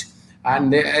used.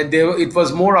 And it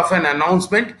was more of an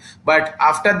announcement, but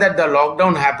after that the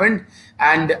lockdown happened,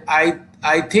 and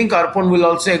I think Arpon will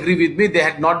also agree with me, they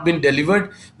had not been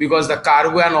delivered because the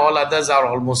cargo and all others are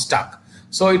almost stuck.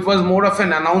 So it was more of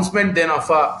an announcement than of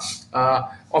a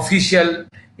official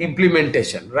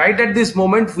implementation. Right at this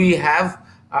moment we have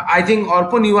I think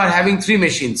Arpon, you are having 3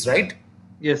 machines, right?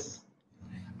 Yes.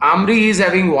 Amri is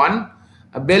having 1.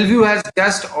 Bellevue has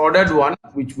just ordered 1,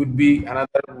 which would be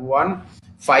another 1,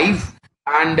 5,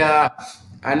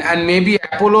 and maybe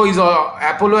Apollo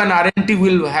and RNT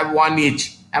will have 1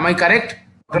 each. Am I correct?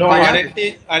 No, Paja?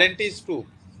 RNT is 2.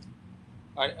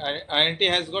 RNT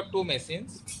has got 2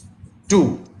 machines.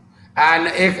 2,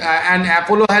 and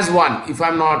Apollo has 1, if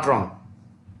I'm not wrong.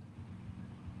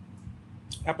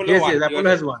 Apollo Yes, 1. yes. Apollo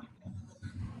has one.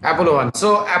 Apollo 1.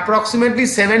 So approximately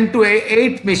 7 to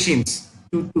 8 machines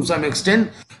to some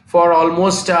extent for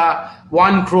almost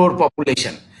 1 crore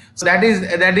population. So that is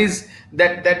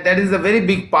a very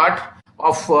big part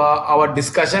of our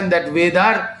discussion, that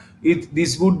whether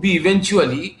this would be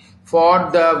eventually for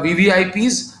the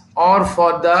VVIPs or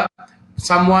for the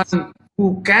someone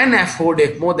who can afford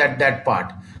ECMO, that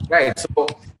part, right? So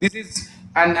this is,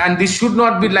 and this should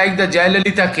not be like the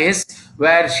Jayalalitha case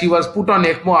where she was put on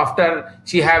ECMO after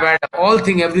she had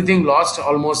everything lost,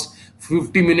 almost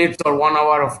 50 minutes or 1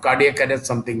 hour of cardiac arrest,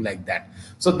 something like that.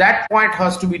 So that point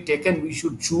has to be taken. We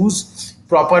should choose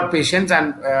proper patients,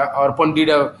 and Arpon did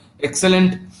a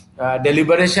excellent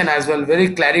deliberation as well.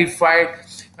 Very clarified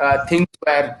things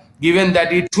were given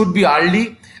that it should be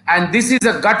early, and this is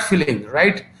a gut feeling,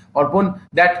 right, Arpon,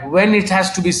 that when it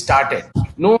has to be started,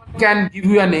 no one can give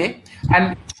you an A,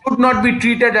 and it should not be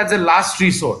treated as a last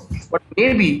resort, but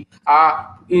maybe a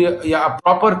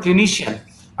proper clinician,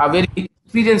 a very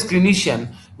experienced clinician,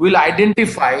 will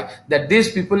identify that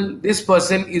this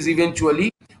person is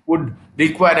eventually would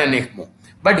require an ECMO.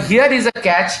 But here is a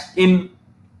catch in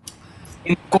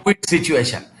in COVID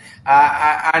situation.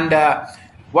 And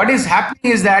what is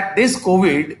happening is that this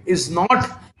COVID is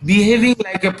not behaving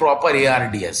like a proper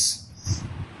ARDS.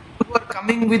 Who are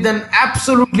coming with an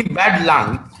absolutely bad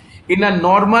lung in a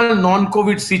normal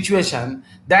non-COVID situation,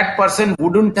 that person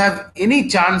wouldn't have any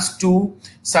chance to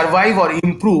survive or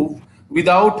improve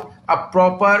without a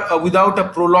proper, without a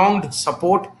prolonged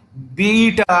support, be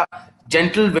it a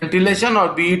gentle ventilation or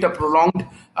be it a prolonged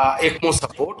ECMO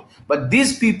support. But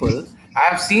these people I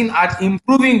have seen are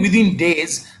improving within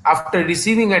days after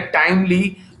receiving a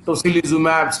timely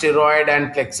tocilizumab, steroid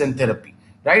and Clexane therapy.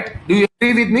 Right? Do you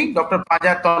agree with me, Dr.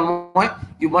 Paja Tanmoy?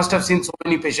 You must have seen so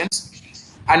many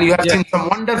patients and you have Yeah. seen some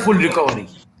wonderful recovery.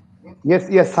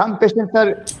 Yes, some patients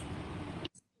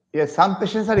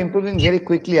are improving very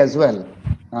quickly as well.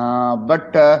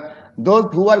 But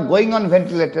those who are going on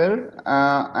ventilator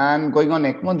and going on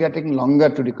ECMO, they are taking longer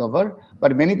to recover.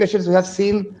 But many patients we have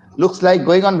seen looks like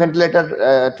going on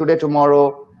ventilator today,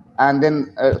 tomorrow, and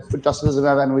then with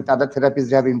tocilizumab and with other therapies,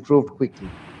 they have improved quickly.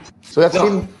 So we have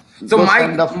seen So those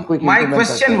kind of quick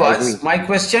improvements as well. I agree. my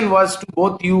question was to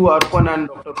both you, Arpan and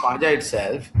Dr. Paja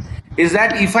itself, is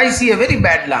that if I see a very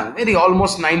bad lung, very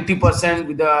almost 90%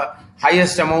 with the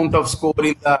highest amount of score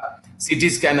in the CT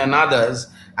scan and others,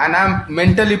 and I'm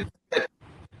mentally prepared,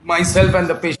 myself and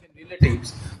the patient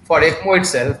relatives, for ECMO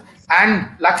itself, and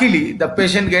luckily the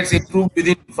patient gets improved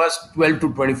within first 12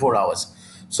 to 24 hours.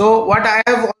 So what I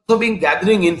have also been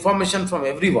gathering information from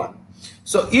everyone.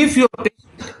 So if your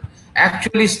patient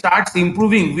actually starts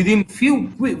improving within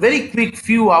very quick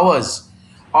few hours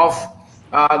of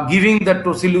giving the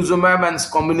tocilizumab and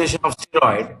combination of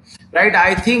steroid, right?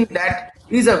 I think that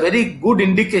is a very good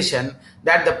indication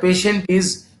that the patient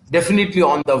is definitely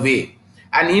on the way.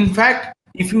 And in fact,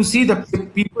 if you see the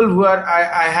people who are,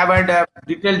 I have had a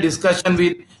detailed discussion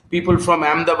with people from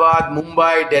Ahmedabad,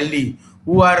 Mumbai, Delhi,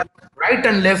 who are right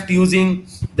and left using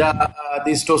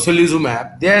this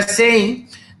tocilizumab. They are saying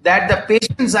that the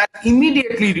patients are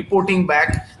immediately reporting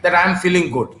back that I'm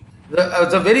feeling good.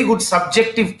 It's a very good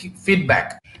subjective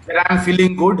feedback that I'm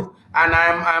feeling good and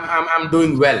I'm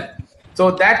doing well.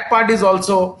 So that part is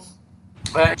also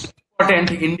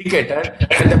important indicator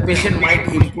that the patient might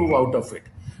improve out of it.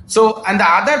 So, and the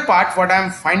other part, what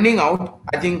I'm finding out,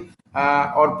 I think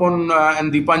Orpon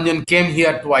and Dipanjan came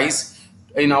here twice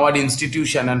in our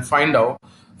institution and found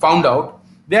out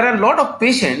there are a lot of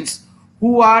patients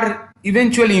who are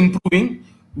eventually improving.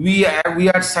 We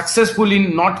are successful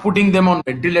in not putting them on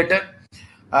ventilator.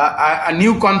 A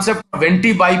new concept of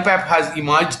venti-BiPAP has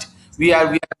emerged. We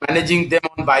are managing them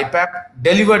on BiPAP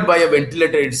delivered by a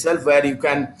ventilator itself, where you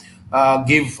can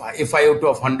give FiO2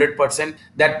 of 100%.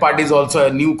 That part is also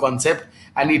a new concept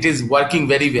and it is working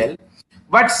very well.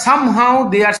 But somehow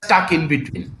they are stuck in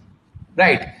between,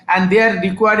 right? And they are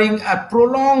requiring a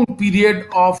prolonged period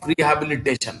of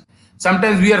rehabilitation.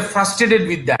 Sometimes we are frustrated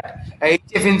with that.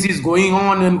 HFNC is going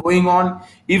on and going on.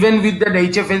 Even with that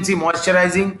HFNC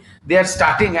moisturizing, they are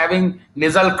starting having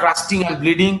nasal crusting and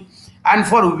bleeding. And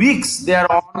for weeks, they are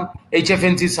on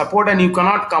HFNC support and you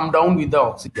cannot come down with the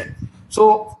oxygen.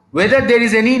 So whether there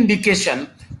is any indication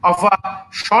of a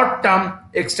short-term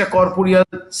extracorporeal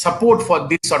support for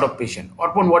this sort of patient.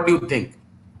 Orpon, what do you think?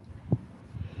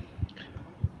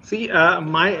 See,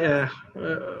 my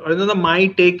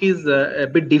take is a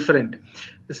bit different.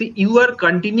 See, you are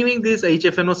continuing this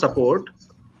HFNO support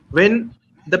when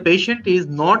the patient is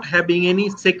not having any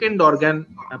second organ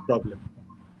problem.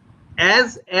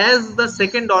 As the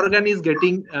second organ is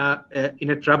getting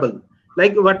in a trouble,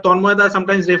 like what Tanmoy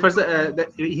sometimes refers,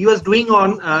 he was doing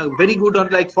on very good on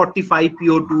like 45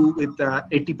 PO2 with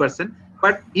 80%,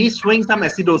 but he's showing some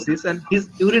acidosis and his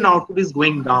urine output is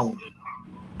going down.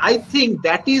 I think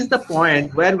that is the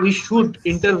point where we should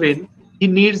intervene. He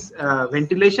needs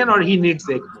ventilation or he needs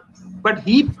ECMO. But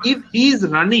if he is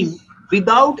running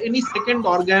without any second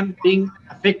organ being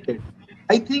affected,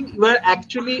 I think you are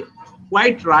actually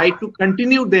quite right to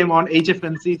continue them on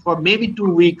HFNC for maybe 2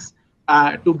 weeks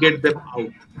to get them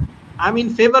out. I'm in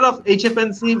favor of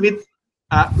HFNC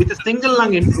with a single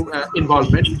lung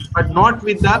involvement, but not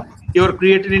with your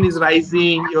creatinine is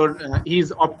rising,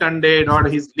 he's obtunded, or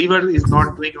his liver is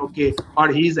not doing okay, or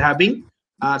he's having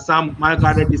some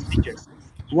myocarditis features.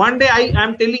 One day, I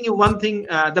am telling you one thing.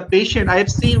 The patient, I have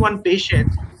seen one patient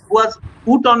who was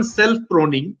put on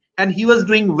self-proning and he was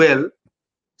doing well.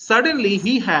 Suddenly,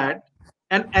 he had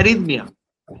an arrhythmia.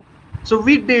 So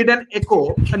we did an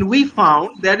echo and we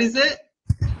found there is a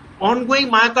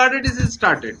ongoing myocarditis is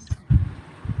started.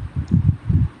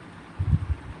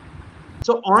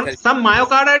 So on some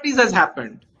myocarditis has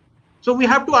happened. So we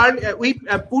have to we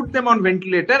put them on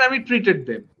ventilator and we treated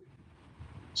them.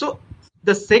 So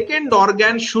the second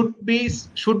organ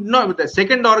the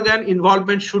second organ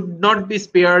involvement should not be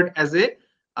spared as a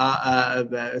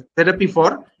therapy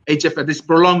for HFN, this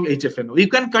prolonged HFNO. You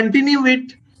can continue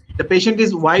it. The patient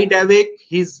is wide awake.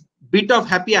 He's bit of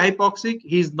happy hypoxic.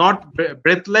 He's not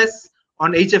breathless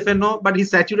on HFNO, but his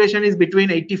saturation is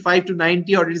between 85 to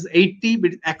 90, or it is 80,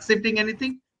 but accepting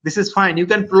anything. This is fine. You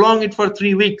can prolong it for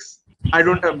 3 weeks. I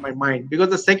don't have my mind, because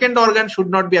the second organ should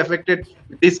not be affected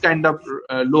with this kind of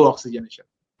low oxygenation.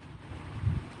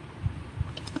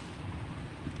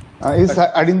 Is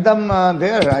Arindam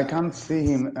there? I can't see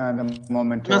him at the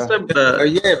moment. Must have.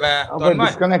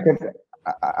 Disconnected.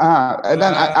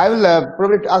 Then I will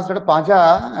probably ask Dr.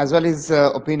 Paja as well his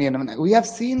opinion. I mean, we have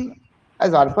seen, as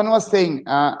Arpan was saying,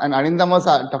 and Arindam was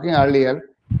talking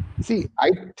earlier. See, I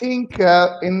think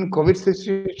in COVID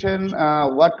situation,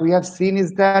 what we have seen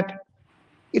is that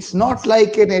it's not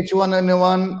like an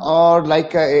H1N1 or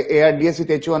like a ARDS with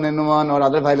H1N1 or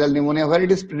other viral pneumonia where it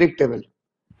is predictable.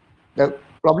 The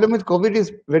problem with COVID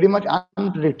is very much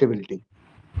unpredictability.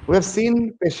 We have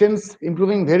seen patients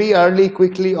improving very early,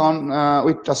 quickly on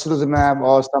with tocilizumab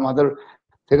or some other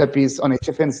therapies on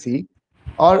HFNC,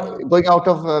 or going out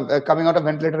of coming out of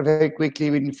ventilator very quickly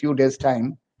within a few days'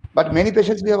 time. But many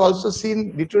patients we have also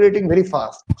seen deteriorating very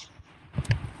fast.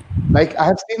 Like I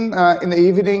have seen in the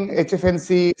evening,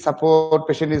 HFNC support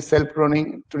patient is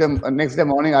self-proning. Today, next day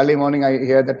morning, early morning, I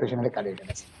hear that patient had a cardiac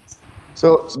arrest.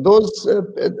 So those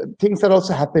things are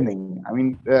also happening. I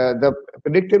mean, the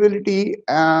predictability.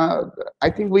 I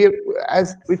think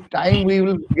as with time, we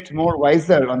will get more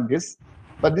wiser on this.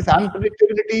 But this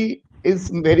unpredictability is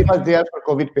very much there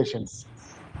for COVID patients.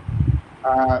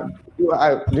 Do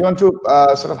you want to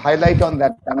sort of highlight on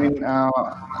that? I mean,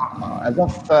 as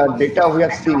of data we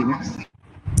have seen,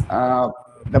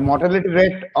 the mortality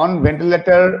rate on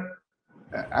ventilator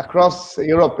across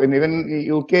Europe and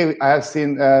even UK, I have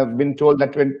seen been told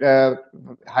that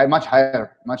much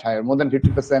higher, more than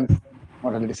 50%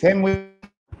 mortality. Same we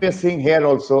are seeing here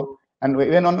also, and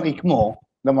even on ECMO,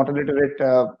 the mortality rate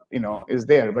is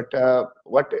there. But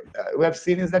what we have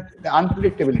seen is that the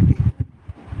unpredictability.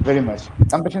 Very much.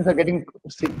 Some patients are getting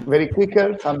sick very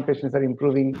quicker. Some patients are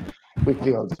improving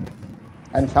quickly also,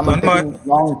 and some are taking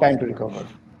long time to recover.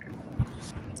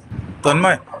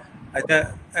 Tanmay,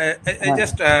 I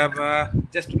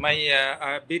just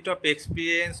my bit of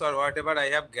experience or whatever I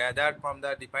have gathered from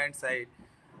the defined side.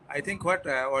 I think what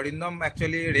Arindam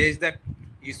actually raised that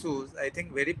issues. I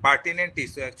think very pertinent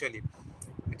issue actually.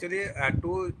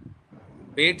 To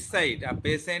bedside, a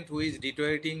patient who is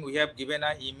deteriorating, we have given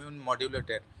an immune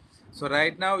modulator. So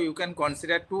right now you can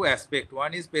consider two aspects.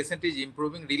 One is patient is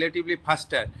improving relatively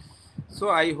faster. So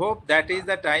I hope that is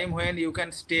the time when you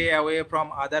can stay away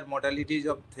from other modalities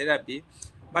of therapy.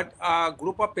 But a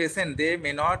group of patients, they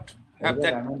may not have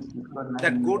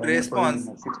that good response,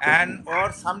 and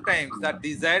or sometimes that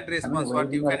desired response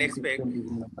what you can expect.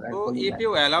 So if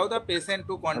you allow the patient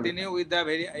to continue with the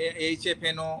very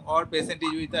HFNO, or patient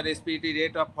is with a respiratory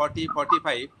rate of 40,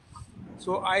 45,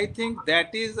 so I think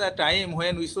that is a time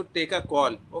when we should take a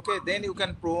call. Okay, then you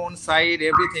can prone, side,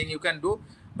 everything you can do.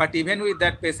 But even with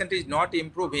that patient is not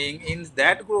improving, in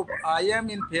that group, I am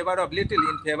in favor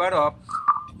of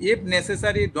if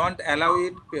necessary, don't allow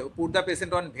it, put the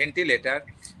patient on ventilator,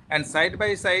 and side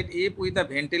by side, if with the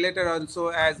ventilator also,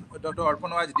 as Dr. Arpan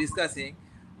was discussing,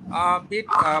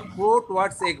 pro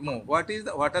towards ECMO.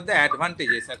 What are the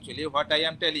advantages actually? What I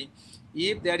am telling,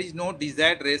 if there is no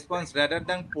desired response, rather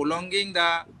than prolonging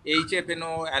the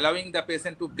HFNO, allowing the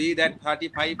patient to breathe at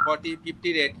 35, 40,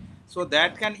 50 rate, so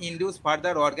that can induce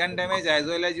further organ damage as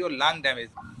well as your lung damage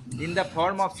in the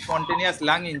form of spontaneous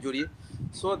lung injury.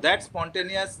 So that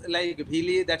spontaneous, like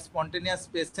really, that spontaneous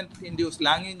patient-induced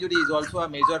lung injury is also a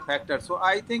major factor. So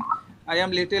I think I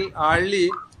am little early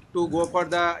to go for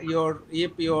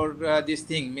this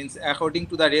thing means according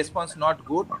to the response not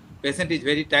good, patient is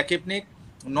very tachypnic,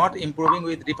 not improving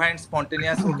with defined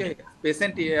spontaneous, okay,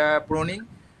 patient proning.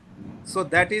 So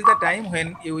that is the time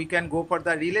when we can go for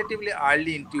the relatively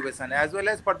early intubation, as well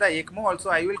as for the ECMO also.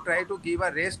 I will try to give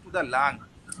a rest to the lung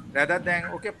rather than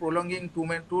prolonging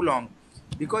too long,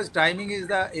 because timing is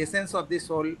the essence of this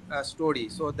whole story.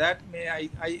 So that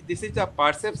this is a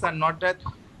perception, not that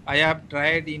I have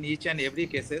tried in each and every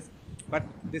cases, but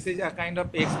this is a kind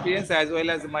of experience as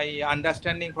well as my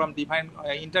understanding from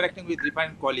interacting with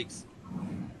different colleagues.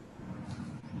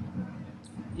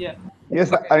 Yeah. Yes,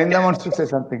 Arindam wants to say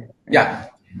something. Yeah.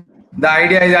 The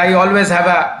idea is I always have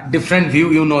a different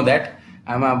view. You know that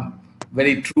I'm a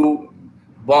very true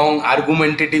bong,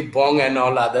 argumentative bong, and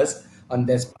all others on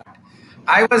this part.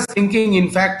 I was thinking, in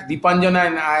fact, Deepanjana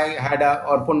and I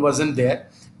Arpan wasn't there.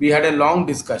 We had a long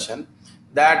discussion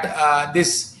that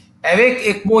this awake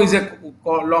ECMO is a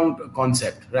long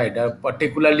concept, right?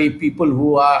 Particularly people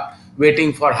who are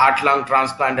waiting for heart-lung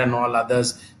transplant and all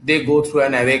others, they go through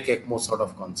an awake ECMO sort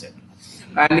of concept.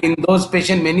 And in those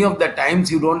patients, many of the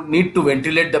times you don't need to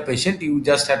ventilate the patient, you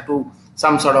just have to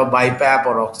some sort of BiPAP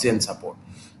or oxygen support.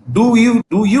 Do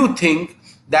you think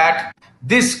that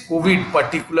this COVID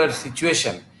particular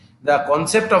situation, the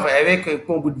concept of awake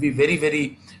ECMO would be very,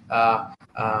 very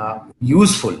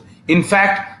useful? In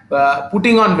fact,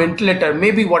 putting on ventilator,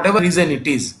 maybe whatever reason it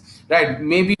is, right?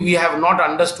 Maybe we have not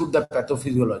understood the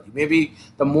pathophysiology. Maybe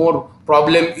the more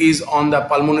problem is on the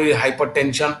pulmonary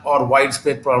hypertension or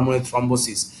widespread pulmonary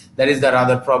thrombosis. That is the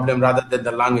rather problem rather than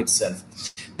the lung itself.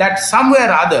 That somewhere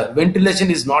or other ventilation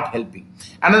is not helping.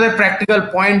 Another practical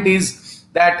point is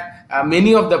that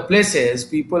many of the places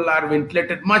people are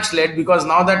ventilated much late, because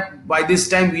now that by this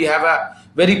time we have a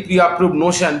very pre-approved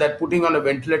notion that putting on a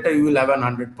ventilator you will have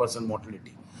 100%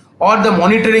 mortality, or the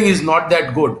monitoring is not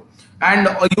that good, and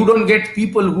you don't get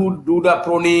people who do the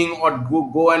proning or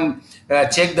go and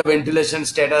check the ventilation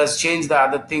status, change the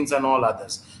other things and all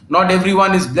others. Not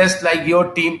everyone is blessed like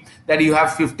your team that you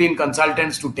have 15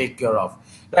 consultants to take care of,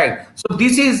 right? So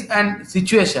this is an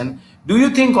situation. Do you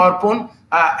think, Orpon,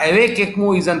 awake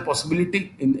ECMO is a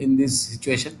possibility in this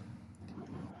situation?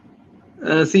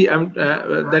 See,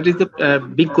 that is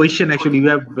the big question. Actually,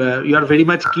 you are very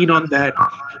much keen on that.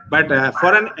 But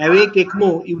for an awake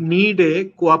ECMO, you need a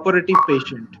cooperative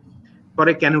patient for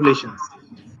a cannulation,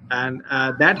 and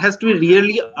that has to be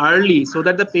really early so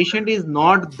that the patient is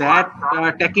not that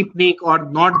tachypneic or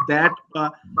not that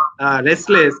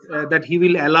restless that he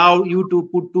will allow you to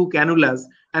put two cannulas.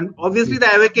 And obviously,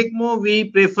 the awake ECMO, we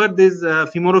prefer these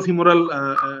femoral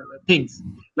things,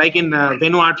 like in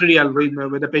veno-arterial,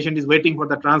 where the patient is waiting for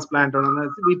the transplant,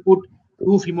 or we put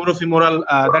two femoral.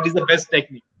 That is the best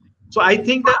technique. So I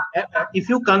think that if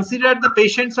you consider the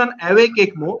patients on awake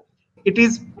ECMO, it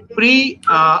is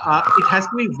it has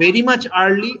to be very much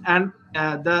early, and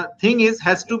the thing is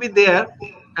has to be there.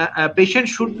 A patient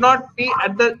should not be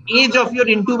at the age of your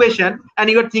intubation and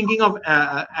you are thinking of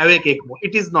awake ECMO.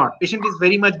 It is not. Patient is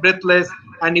very much breathless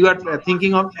and you are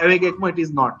thinking of awake ECMO. It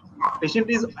is not. Patient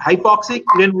is hypoxic.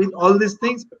 Even with all these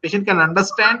things, the patient can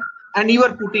understand, and you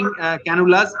are putting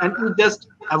cannulas and you just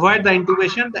avoid the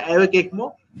intubation. The awake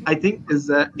ECMO, I think, is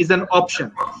an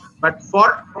option. But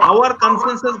for our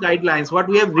consensus guidelines, what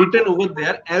we have written over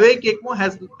there, awake ECMO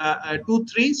has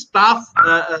 2-3 staff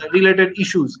related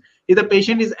issues. If the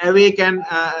patient is awake and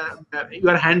you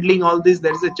are handling all this,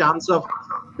 there is a chance of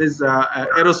this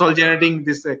aerosol generating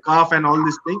this cough and all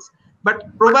these things.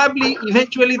 But probably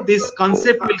eventually this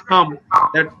concept will come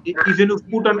that even if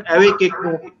put on awake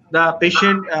ECMO, the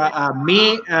patient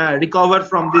may recover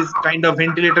from this kind of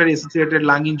ventilator associated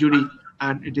lung injury,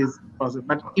 and it is possible.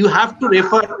 But you have to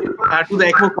refer to the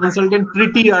ECMO consultant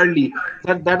pretty early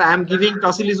that I am giving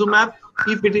tocilizumab.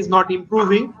 If it is not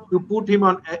improving, you put him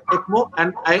on ECMO,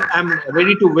 and I am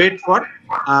ready to wait for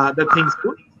the things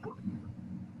to.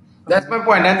 That's my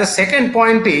point. And the second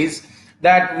point is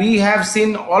that we have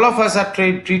seen, all of us are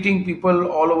treating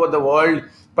people all over the world,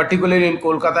 particularly in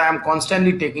Kolkata. I am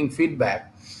constantly taking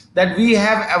feedback that we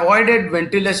have avoided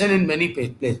ventilation in many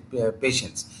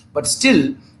patients, but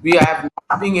still we have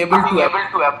not been able to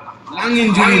have lung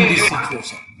injury in this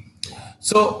situation.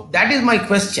 So that is my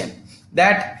question,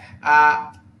 that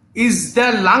is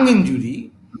the lung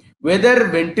injury, whether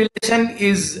ventilation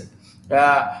is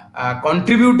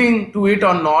contributing to it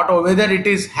or not, or whether it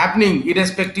is happening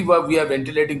irrespective of we are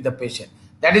ventilating the patient.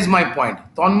 That is my point.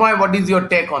 Tanmay, what is your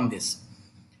take on this?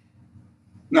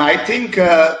 No, I think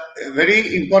a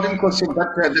very important question.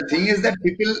 But the thing is that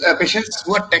patients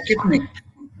who are tachypneic,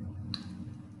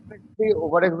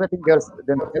 overexerting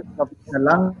themselves, the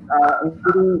lung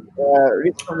injury,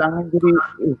 risk of lung injury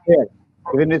is there,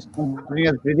 even with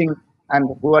continuous breathing, and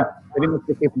who are very much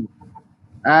tachypneic.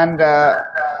 And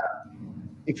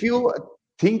if you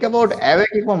think about awake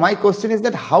ECMO, my question is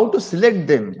that how to select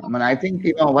them? I mean, I think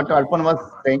what Arpan was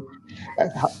saying.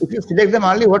 If you select them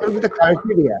early, what will be the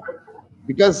criteria?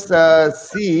 Because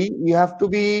see, you have to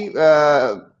be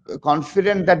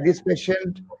confident that this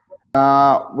patient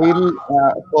will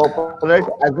cooperate,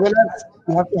 as well as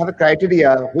you have to have a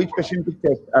criteria which patient to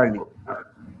test early.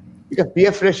 Because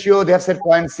PF ratio, they have said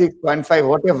 0.6, 0.5,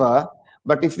 whatever.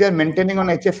 But if they are maintaining on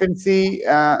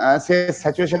HFNC, say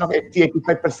saturation of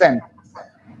 80-85%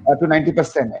 to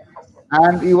 90%,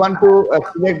 and you want to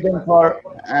select them for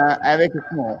awake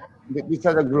ECMO, these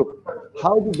are the group.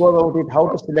 How to go about it? How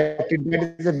to select it?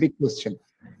 That is a big question.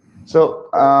 So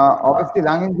obviously,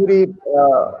 lung injury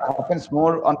happens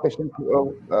more on patients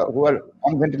who are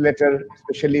on ventilator,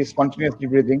 especially spontaneously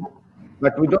breathing.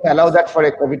 but we don't allow that for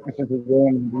a COVID patient who's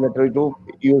going on ventilator to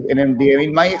use NMDA.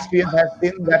 In my experience, I have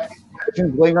seen that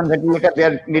patients going on ventilator, they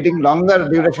are needing longer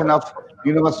duration of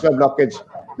neuromuscular blockage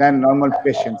than normal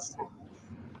patients.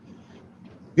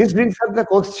 This brings up the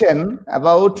question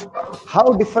about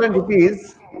how different it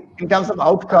is in terms of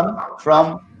outcome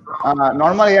from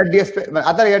normal ARDS,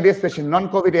 other ARDS patients,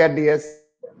 non-COVID ARDS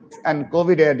and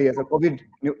COVID ARDS or COVID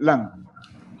lung.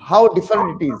 How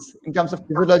different it is in terms of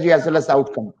physiology as well as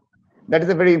outcome. That is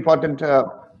a very important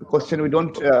question. We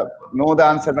don't know the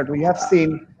answer, but we have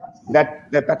seen that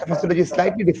the pathophysiology is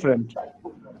slightly different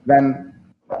than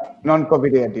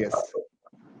non-COVID ARDS.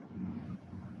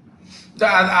 The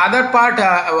other part,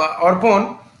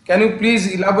 Orpon, can you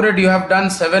please elaborate? You have done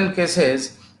 7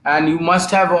 cases and you must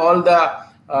have all the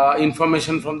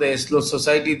information from the ESLO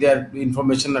society. Their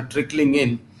information are trickling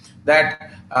in that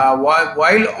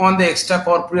while on the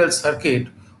extracorporeal circuit,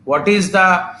 what is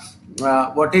the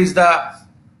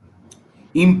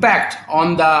impact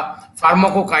on the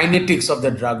pharmacokinetics of the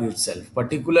drug itself,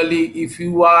 particularly if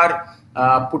you are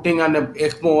putting on an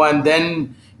ECMO, and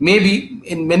then maybe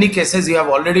in many cases you have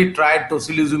already tried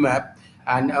tocilizumab,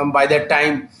 and by that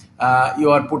time you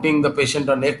are putting the patient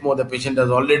on ECMO, the patient has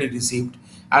already received,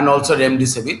 and also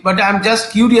remdesivir. But I'm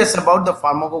just curious about the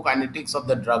pharmacokinetics of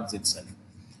the drugs itself,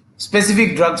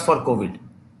 specific drugs for COVID.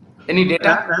 Any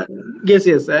data? Yes.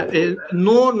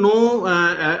 No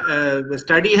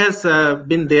study has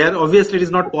been there. Obviously, it is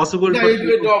not possible. Yeah,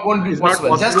 it won't be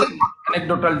possible. Just an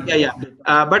anecdotal. Yeah.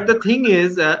 But the thing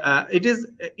is, it is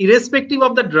irrespective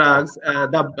of the drugs.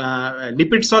 The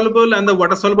lipid soluble and the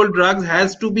water soluble drugs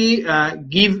has to be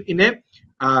give in a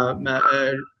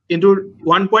into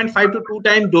 1.5 to 2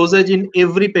 times dosage in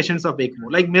every patients of ECMO.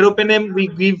 Like meropenem, we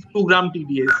give 2 gram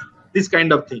TDS. This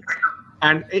kind of things.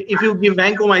 And if you give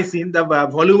vancomycin, the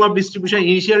volume of distribution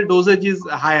initial dosage is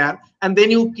higher, and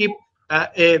then you keep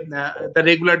the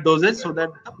regular dosage so that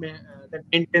that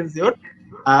maintains your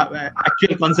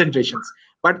actual concentrations.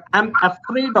 But I'm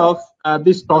afraid of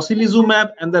this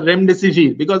tocilizumab and the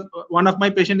remdesivir, because one of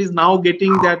my patients is now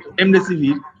getting that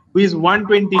remdesivir, who is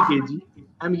 120 kg.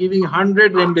 I'm giving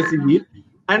 100 remdesivir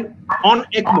and on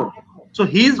ECMO. So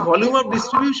his volume of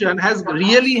distribution has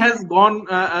gone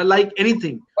like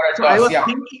anything. So I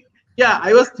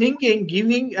was thinking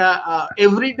giving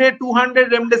every day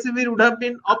 200 remdesivir would have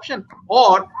been option,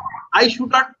 or I should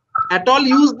not at all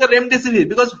use the remdesivir,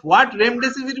 because what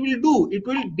remdesivir will do, it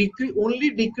will only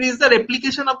decrease the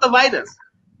replication of the virus,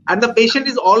 and the patient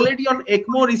is already on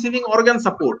ECMO receiving organ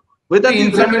support. Whether the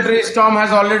inflammatory storm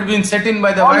has already been set in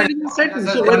by the virus.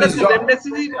 So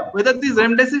whether this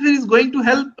remdesivir is going to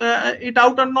help it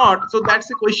out or not, so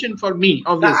that's a question for me,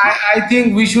 obviously. I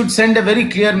think we should send a very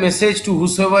clear message to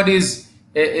whosoever is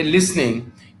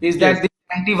listening, is that the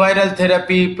antiviral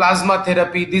therapy, plasma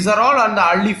therapy, these are all on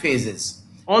the early phases.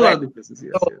 All are the phases,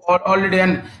 yes. So already,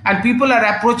 and people are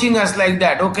approaching us like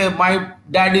that. Okay, my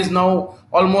dad is now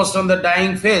almost on the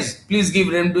dying phase. Please give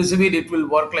remdesivir; it will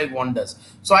work like wonders.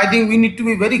 So I think we need to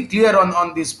be very clear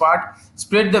on this part.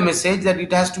 Spread the message that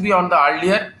it has to be on the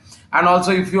earlier, and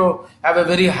also if you have a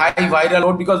very high viral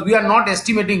load, because we are not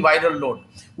estimating viral load.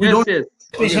 We don't.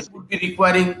 Patient would be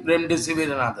requiring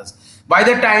remdesivir and others. By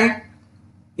the time,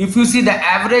 if you see the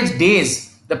average days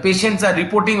the patients are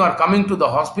reporting or coming to the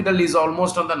hospital is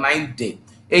almost on the 9th day,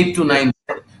 8th to 9th.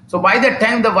 So by the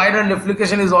time the viral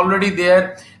replication is already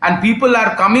there, and people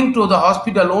are coming to the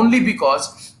hospital only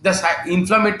because the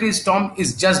inflammatory storm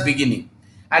is just beginning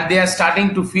and they are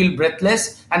starting to feel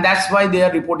breathless, and that's why they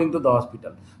are reporting to the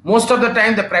hospital. Most of the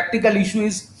time the practical issue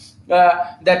is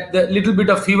that the little bit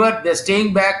of fever, they're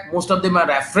staying back. Most of them are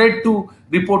afraid to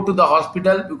report to the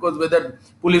hospital because whether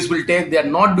police will take, they are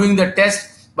not doing the test.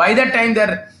 By the time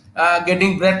they're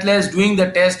getting breathless, doing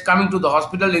the test, coming to the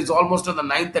hospital is almost on the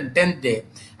 9th and 10th day.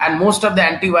 And most of the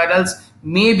antivirals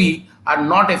maybe are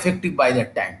not effective by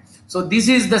that time. So this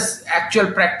is the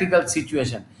actual practical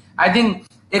situation. I think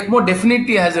ECMO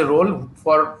definitely has a role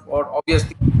for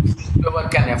obviously whoever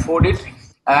can afford it.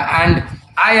 And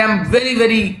I am very,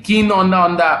 very keen on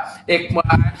the ECMO.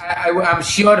 I'm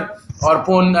sure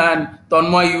Orpon and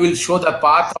Tanmoy, you will show the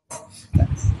path of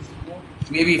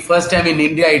maybe first time in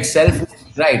India itself,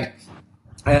 right?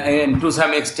 And to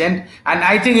some extent, and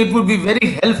I think it would be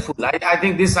very helpful. I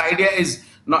think this idea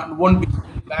won't be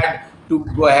bad to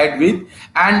go ahead with.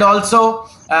 And also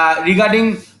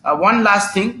regarding one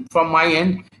last thing from my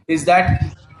end is that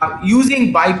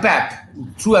using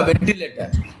BiPAP through a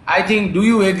ventilator, I think, do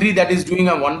you agree that is doing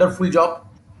a wonderful job?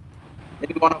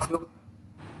 Any one of you?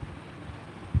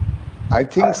 I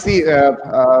think, see,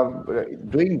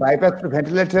 doing bypass through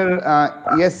ventilator,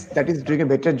 yes, that is doing a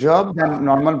better job than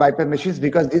normal bypass machines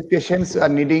because these patients are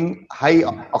needing high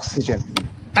oxygen.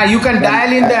 You can than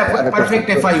dial in the other perfect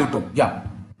patients. FIU too. Yeah.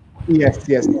 Yes,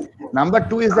 yes. Number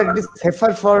two is that it is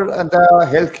safer for the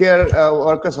healthcare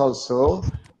workers also,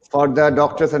 for the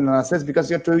doctors and nurses, because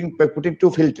you're putting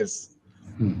two filters.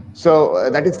 So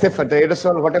that is safer. The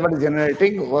aerosol, whatever is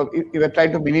generating, you are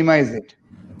trying to minimize it.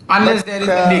 Unless But, there is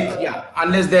a leak. Yeah.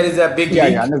 Unless there is a big leak.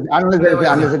 Unless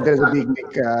there is a big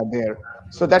leak there.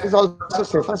 So that is also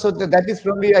safer. So that is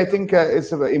probably, I think,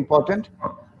 is important.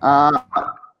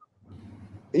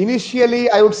 Initially,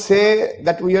 I would say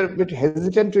that we are a bit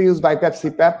hesitant to use BiPAP,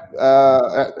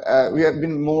 CPAP. We have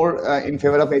been more in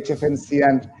favor of HFNC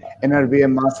and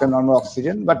NRBM mask and normal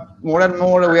oxygen, but more and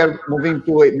more we are moving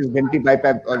to this venti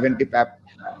BiPAP or venti PAP,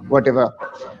 whatever,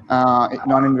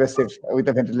 non-invasive with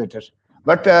a ventilator.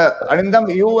 But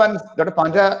Arindam, you and Dr.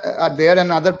 Panja are there,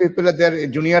 and other people are there,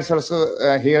 juniors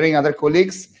also hearing, other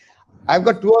colleagues. I've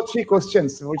got 2 or 3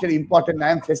 questions which are important. I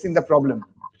am facing the problem.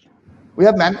 We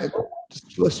have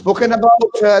spoken about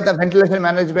the ventilation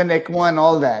management, ECMO, and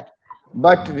all that,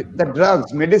 but the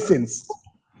drugs, medicines,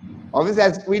 obviously,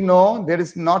 as we know, there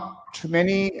is not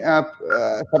many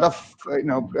sort of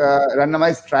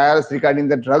randomized trials regarding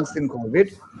the drugs in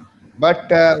COVID.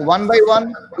 But one by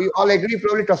one, we all agree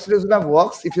probably tocilizumab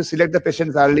works if you select the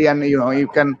patients early and you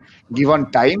can give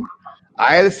on time.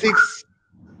 IL-6.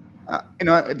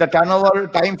 The turnover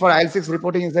time for IL-6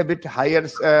 reporting is a bit higher,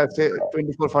 say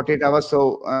 24, 48 hours.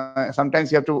 So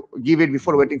sometimes you have to give it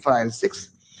before waiting for IL-6.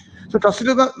 So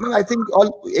tocilizumab, I think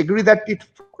all agree that it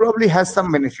probably has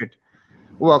some benefit,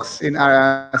 works in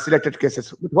selected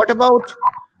cases. But what about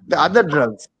the other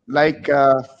drugs like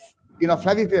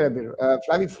favipiravir,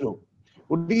 Flaviflu?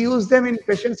 Would you use them in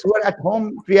patients who are at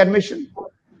home pre-admission?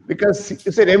 Because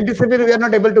you say remdesivir we are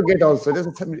not able to get also. There's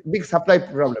a big supply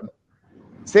problem.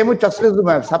 Same with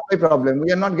tocilizumab, supply problem.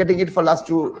 We are not getting it for last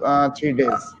 2-3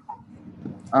 days.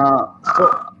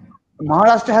 So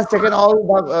Maharashtra has taken all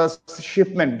the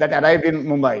shipment that arrived in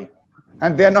Mumbai,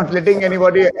 and they are not letting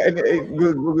anybody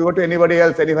go to anybody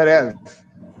else anywhere else.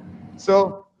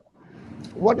 So,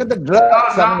 what are the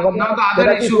drugs? Now the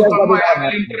other issue, I will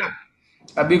interrupt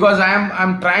because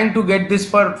I'm trying to get this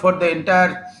for the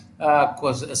entire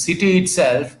city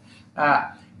itself.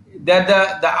 That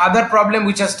the other problem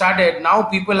which has started now,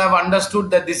 people have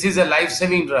understood that this is a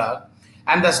life-saving drug,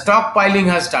 and the stockpiling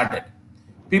has started.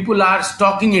 People are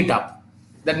stocking it up.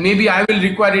 That maybe I will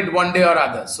require it one day or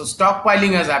other. So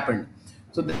stockpiling has happened.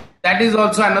 So that is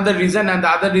also another reason, and the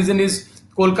other reason is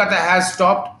Kolkata has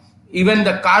stopped even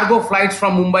the cargo flights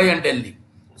from Mumbai and Delhi,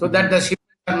 so that the ships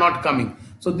are not coming.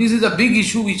 So this is a big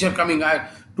issue which are coming.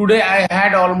 Today I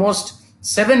had almost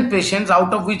 7 patients,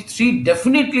 out of which 3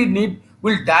 definitely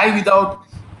will die without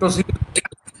tocilizumab,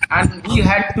 and we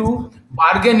had to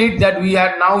bargain it that we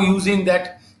are now using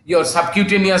that your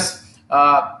subcutaneous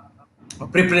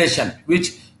preparation,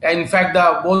 which in fact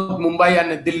both Mumbai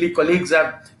and Delhi colleagues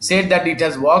have said that it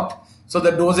has worked. So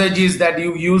the dosage is that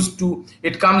you use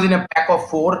it comes in a pack of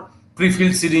 4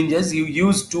 pre-filled syringes. You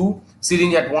use 2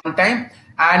 syringes at one time,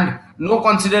 and no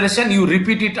consideration, you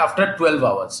repeat it after 12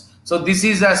 hours. So this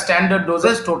is a standard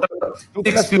dosage, total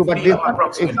 650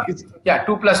 approximately. Yeah,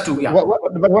 2 plus 2. Yeah. But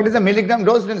what is the milligram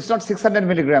dose? It's not 600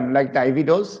 milligram like the IV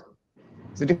dose.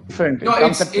 It's different. No,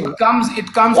 it comes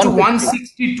to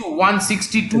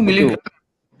 162 milligram.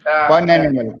 0.9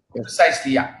 ml. Yes.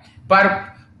 Precisely, yeah.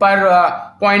 Per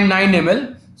 0.9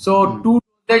 ml. So 2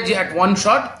 dosage at one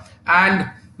shot, and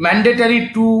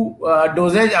mandatory 2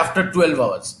 dosage after 12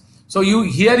 hours. So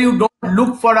you don't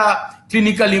look for a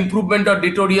clinical improvement or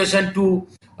deterioration to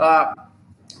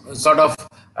sort of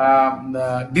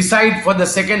decide for the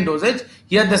second dosage.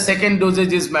 Here the second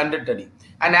dosage is mandatory.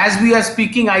 And as we are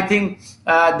speaking, I think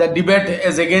the debate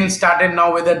is again started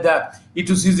now whether the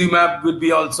itucizumab would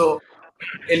be also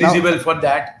eligible for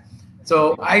that.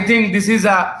 So I think this is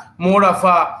more of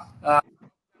a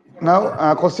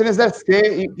now question is that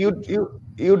say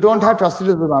you don't have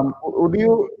tocilizumab, would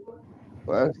you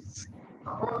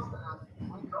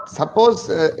suppose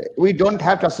we don't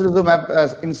have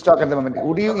tocilizumab in stock at the moment,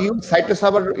 would you use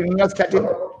cytosol or immunostatin?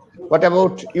 What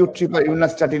about you triple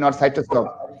immunostatin or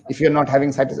cytosol if you're not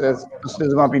having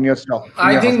tocilizumab in your stock?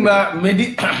 I think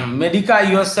Medica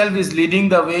yourself is leading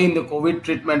the way in the COVID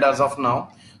treatment as of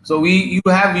now. So you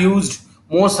have used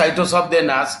more cytosol than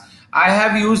us. I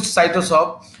have used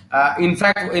cytosol. In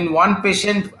fact, in one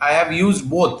patient, I have used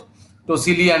both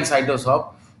tocili and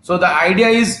cytosol. So the idea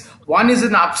is, one is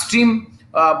an upstream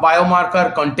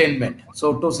biomarker containment.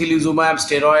 So tocilizumab,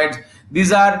 steroids,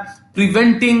 these are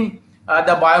preventing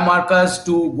the biomarkers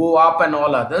to go up and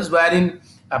all others, wherein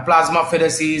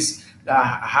plasmapheresis,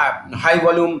 high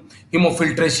volume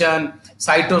hemofiltration,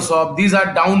 cytosol, these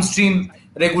are downstream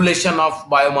regulation of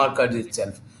biomarkers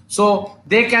itself. So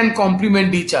they can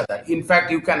complement each other. In fact,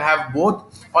 you can have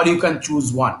both or you can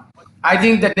choose one. I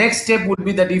think the next step would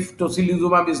be that if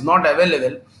tocilizumab is not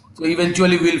available, so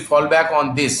eventually we'll fall back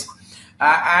on this.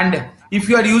 And if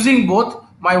you are using both,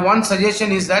 my one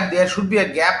suggestion is that there should be a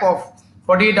gap of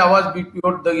 48 hours between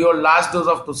your last dose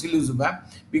of tocilizumab,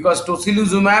 because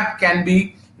tocilizumab can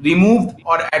be removed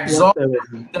or absorbed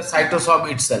in the cytosol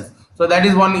itself. So that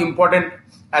is one important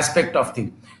aspect of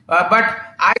thing.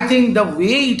 But I think the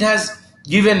way it has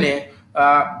given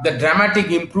the dramatic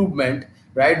improvement,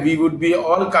 right? We would be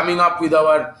all coming up with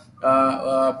our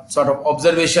sort of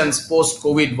observations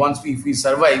post-COVID once if we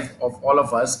survive, of all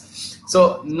of us.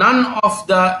 So none of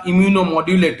the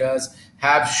immunomodulators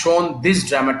have shown this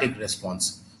dramatic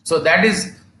response. So that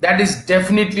is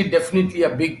definitely a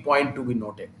big point to be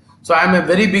noted. So I am a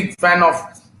very big fan of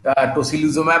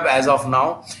tocilizumab as of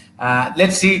now.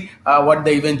 Let's see what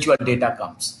the eventual data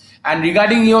comes. And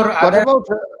regarding your what about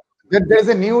there is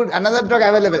another drug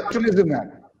available,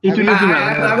 itolizumab.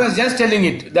 I was just telling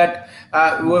it that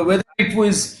whether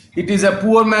it is a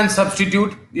poor man's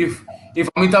substitute. If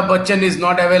Amitabh Bachchan is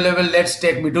not available, let's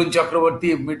take Mithun Chakraborty.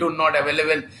 If Mithun not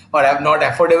available or not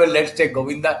affordable, let's take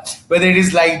Govinda. Whether it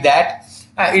is like that,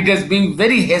 it has been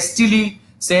very hastily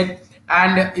said,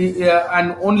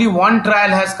 and only one trial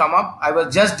has come up. I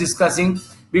was just discussing,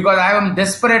 because I am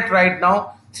desperate right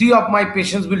now. 3 of my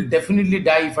patients will definitely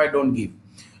die if I don't give,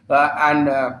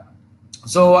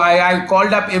 so I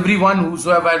called up everyone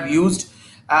whosoever I've used.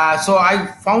 So I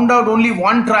found out only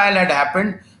one trial had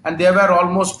happened, and there were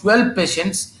almost 12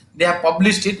 patients. They have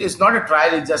published it. It's not a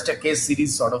trial, it's just a case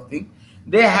series sort of thing.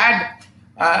 They had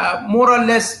more or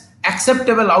less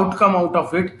acceptable outcome out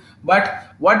of it.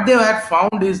 But what they had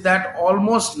found is that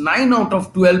almost 9 out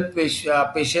of 12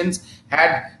 patients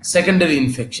had secondary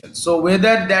infection. So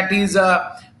whether that is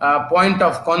a point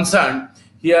of concern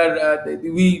here,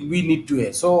 we need to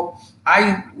hear. So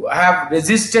I have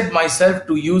resisted myself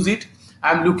to use it.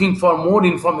 I'm looking for more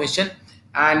information,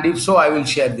 and if so, I will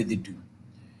share with it to you.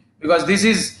 Because this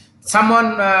is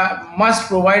someone must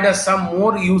provide us some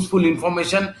more useful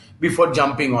information before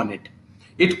jumping on it.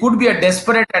 It could be a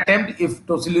desperate attempt if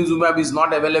tocilizumab is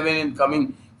not available in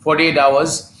coming 48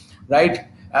 hours, right?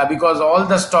 Because all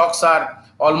the stocks are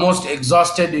almost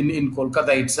exhausted in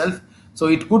Kolkata itself. So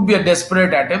it could be a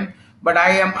desperate attempt, but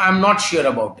I'm not sure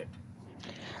about it.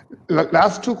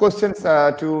 Last 2 questions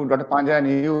to Dr. Panja and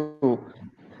you.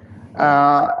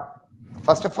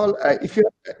 First of all,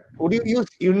 would you use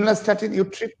unistatin,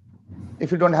 UTRIP,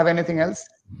 if you don't have anything else?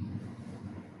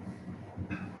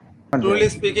 Truly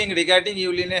speaking, regarding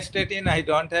unistatin, I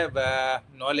don't have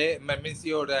knowledge, means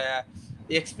your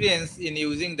experience in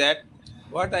using that.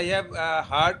 What I have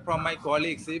heard from my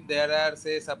colleagues, if there are,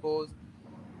 say, suppose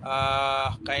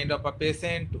kind of a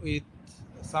patient with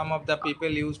some of the people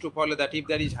used to follow that, if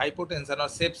there is hypotension or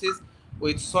sepsis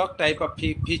with shock type of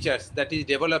features that is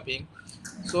developing,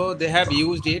 so they have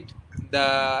used it.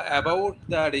 About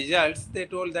the results, they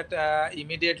told that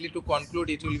immediately to conclude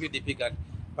it will be difficult.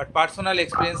 But personal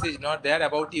experience is not there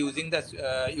about using the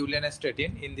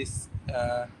unistatin in this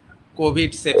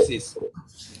COVID sepsis.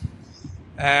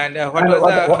 And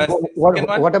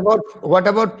what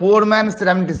about poor man's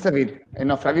remdesivir,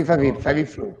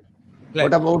 Faviflu?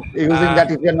 What about using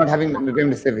that if you are not having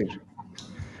remdesivir?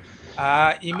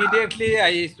 Immediately,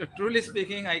 truly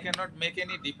speaking, I cannot make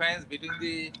any difference between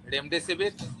the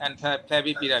remdesivir and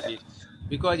favipiravir,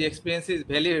 because experience is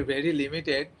very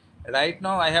limited. Right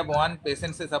now, I have one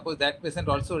patient. Say, suppose that patient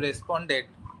also responded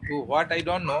to what I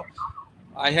don't know.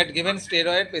 I had given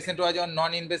steroid. Patient was on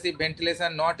non-invasive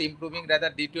ventilation, not improving,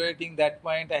 rather deteriorating. That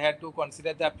point, I had to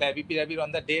consider the favipiravir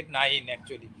on the day 9.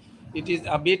 Actually, it is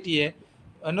a bit day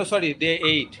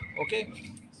 8. Okay.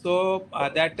 So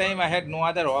that time I had no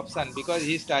other option, because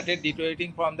he started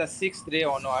deteriorating from the 6th day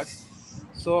onwards.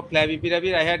 So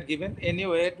favipiravir I had given.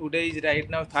 Anyway, today is right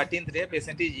now 13th day.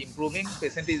 Patient is improving.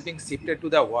 Patient is being shifted to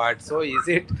the ward. So is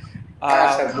it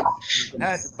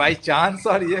by chance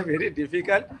or very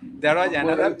difficult? There was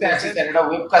another patient.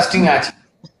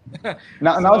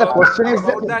 Now the question is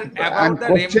about the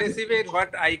remdesivir,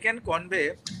 what I can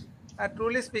convey.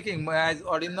 Truly speaking, as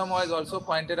Arindam was also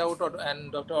pointed out,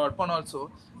 and Dr. Arpan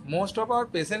also, most of our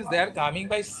patients, they are coming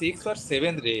by 6th or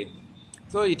 7th day.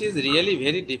 So it is really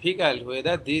very difficult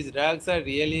whether these drugs are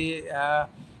really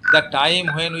the time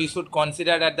when we should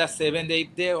consider at the 7th,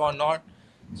 8th day or not.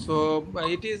 So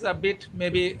it is a bit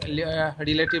maybe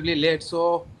relatively late.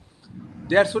 So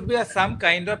there should be some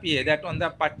kind of PA that on the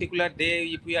particular day,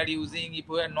 if we are using, if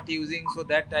we are not using, so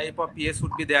that type of PA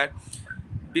should be there.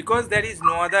 Because there is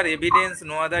no other evidence,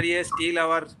 no other year,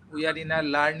 still we are in a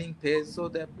learning phase, so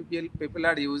the people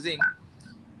are using.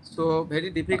 So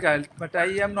very difficult, but I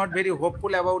am not very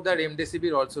hopeful about the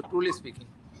remdesivir also, truly speaking.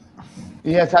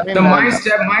 Yes, I mean,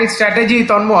 my strategy,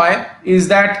 Tanmoy, is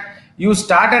that you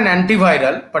start an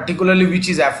antiviral, particularly which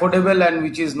is affordable and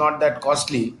which is not that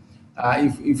costly.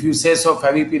 If you say so,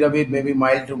 favipiravir, maybe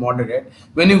mild to moderate.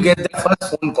 When you get the first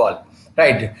phone call,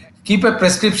 right? Keep a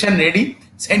prescription ready.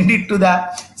 Send it to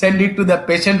the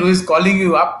patient who is calling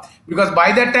you up, because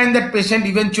by the time that patient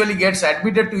eventually gets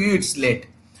admitted to you, it's late.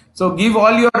 So give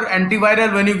all your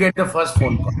antiviral when you get the first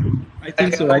phone call. I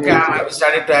think so. Okay, I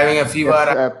started having a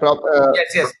fever.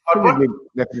 Yes, Hormone?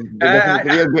 definitely.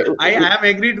 I am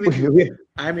agreed with you.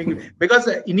 I am agreed, because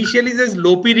initially this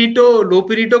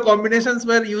lopirito combinations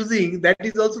were using. That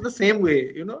is also the same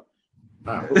way, you know.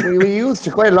 we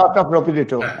used quite a lot of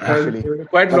Ropidito actually.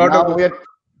 Quite a lot now of.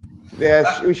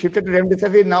 we shifted to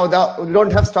remdesivir. Now we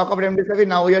don't have stock of remdesivir.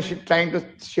 Now we are trying to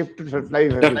shift to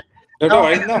sulfonylurea.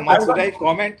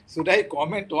 Should I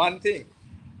comment one thing?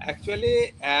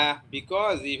 Actually,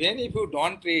 because even if you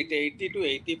don't treat, 80 to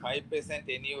 85%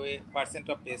 anyway, percent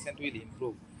of patient will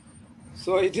improve.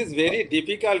 So it is very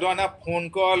difficult on a phone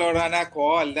call or on a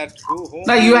call that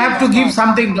No, you have to give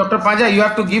something, Dr. Panja. You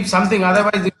have to give something,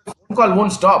 otherwise the phone call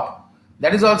won't stop.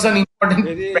 That is also an important.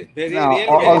 Very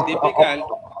difficult.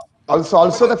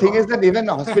 Also, the thing is that even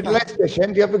a hospitalized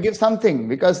patient, you have to give something,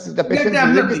 because the patient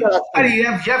he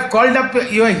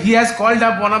has called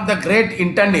up one of the great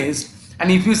internists, and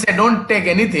if you say don't take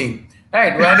anything,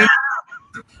 right?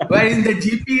 Wherein the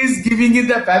GP is giving you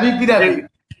the favipiravir,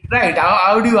 right?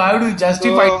 How do you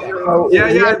justify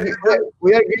that?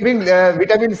 We are giving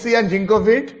vitamin C and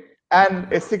Ginkgovit and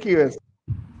SCQS.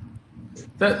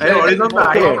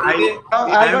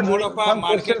 I have more of a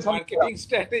marketing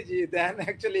strategy than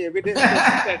actually evidence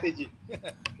strategy.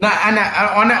 Now, and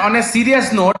on a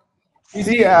serious note, this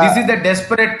is the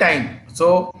desperate time.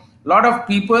 So a lot of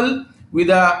people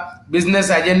with a business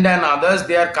agenda and others,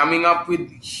 they are coming up with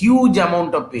huge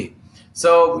amount of pay.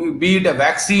 So be it a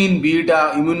vaccine, be it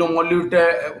a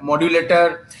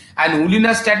immunomodulator, and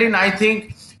ulinastatin, I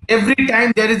think every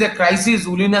time there is a crisis,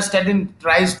 ulinastatin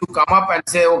tries to come up and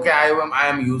say, okay, I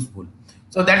am useful.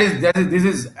 So this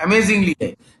is amazingly.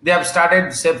 They have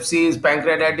started sepsis,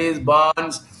 pancreatitis,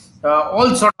 burns,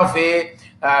 all sort of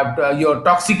your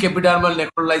toxic epidermal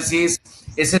necrolysis,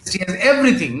 SSTs,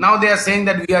 everything. Now they are saying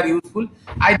that we are useful.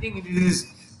 I think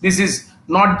this is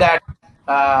not that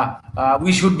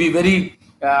we should be very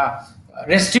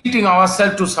restricting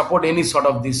ourselves to support any sort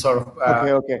of this sort of.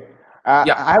 Okay.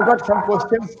 I've got some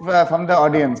questions from the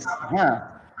audience.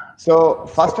 So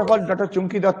first of all, Dr.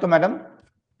 Chunki Datta madam.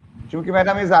 Chunki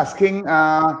madam is asking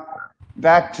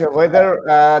that whether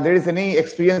there is any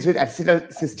experience with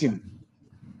acetylcysteine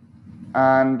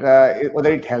and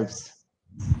whether it helps.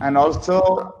 And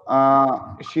also,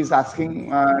 she's asking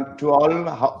to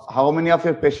all, how many of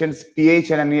your patients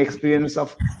pH and any experience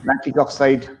of nitric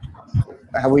oxide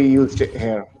have we used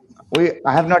here?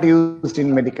 I have not used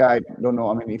in Medica. I don't know.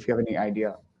 I mean, if you have any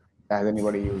idea, has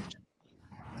anybody used?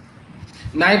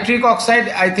 Nitric oxide,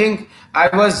 I think I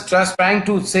was just trying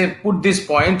to put this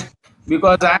point,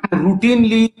 because I am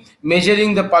routinely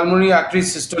measuring the pulmonary artery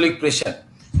systolic pressure.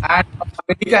 And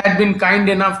Medica had been kind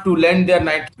enough to lend their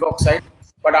nitric oxide.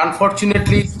 But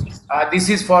unfortunately, this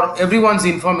is for everyone's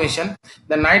information.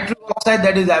 The nitric oxide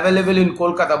that is available in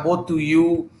Kolkata, both to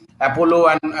you, Apollo,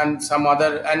 and some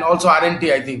other, and also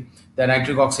RNT, I think the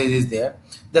nitric oxide is there.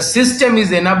 The system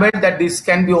is enabled that this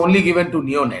can be only given to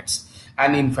neonates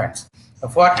and infants.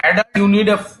 For adult, you need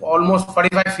almost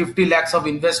 45-50 lakhs of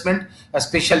investment, a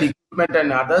special equipment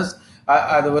and others.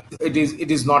 Otherwise,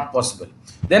 it is not possible.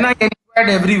 Then I inquired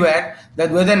everywhere that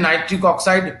whether nitric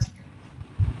oxide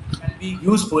can be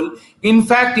useful. In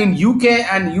fact, in UK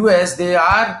and US, they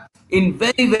are in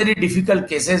very, very difficult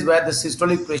cases where the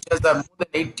systolic pressures are more than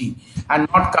 80 and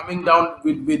not coming down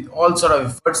with all sort of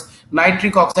efforts.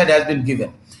 Nitric oxide has been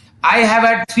given. I have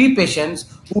had 3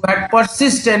 patients who had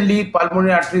persistently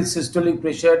pulmonary artery systolic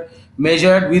pressure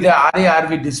measured with a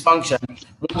RA-RV dysfunction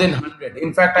more than 100.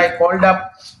 In fact, I called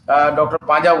up Dr.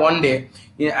 Panja one day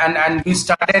and we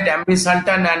started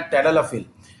ambrisentan and tadalafil.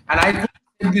 And I could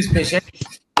take this patient.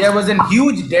 There was a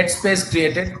huge dead space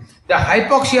created. The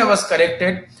hypoxia was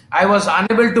corrected. I was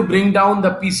unable to bring down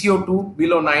the PCO2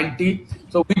 below 90.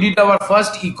 So we did our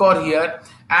first ECOR here,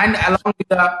 and along with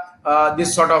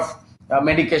this sort of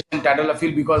medication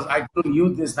tadalafil, because I couldn't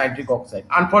use this nitric oxide.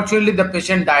 Unfortunately, the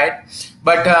patient died,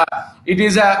 but it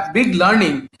is a big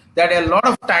learning that a lot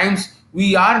of times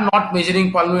we are not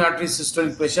measuring pulmonary artery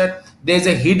systolic pressure. There is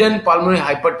a hidden pulmonary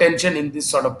hypertension in this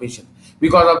sort of patient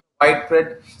because of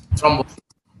widespread thrombosis.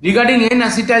 Regarding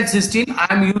N-acetylcysteine, I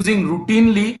am using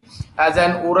routinely as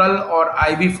an oral or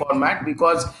IV format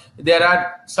because there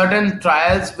are certain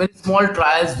trials, very small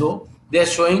trials though, they are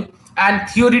showing, and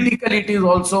theoretically it is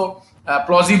also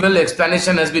plausible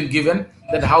explanation has been given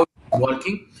that how it is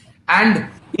working. And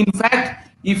in fact,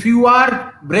 if you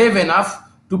are brave enough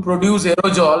to produce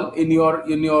aerosol in your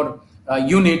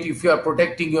unit, if you are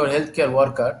protecting your healthcare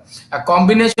worker, a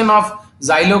combination of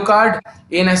xylocard,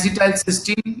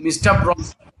 N-acetylcysteine,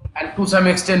 mistapron, and to some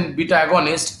extent beta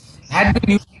agonist had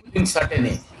been useful in certain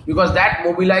age because that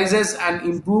mobilizes and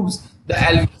improves the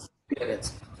alveolar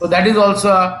clearance. So that is also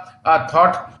a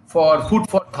thought for food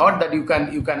for thought that you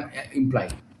can imply.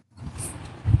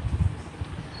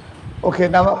 Okay,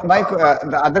 now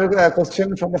the other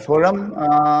question from the forum,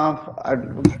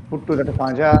 I'll put to Dr.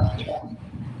 Panja.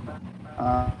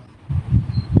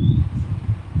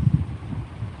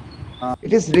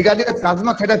 It is regarding the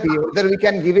plasma therapy, whether we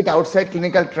can give it outside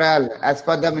clinical trial as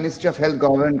per the Ministry of Health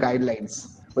government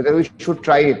guidelines, whether we should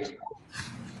try it.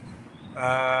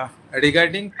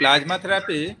 Regarding plasma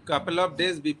therapy, couple of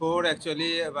days before,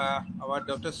 actually, our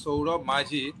Dr. Saurabh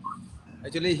Maji,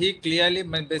 actually, he clearly,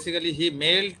 basically, he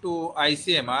mailed to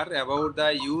ICMR about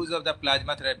the use of the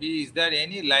plasma therapy. Is there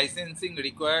any licensing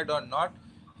required or not?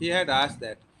 He had asked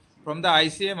that. From the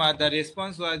ICMR, the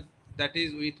response was, that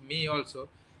is with me also,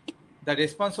 the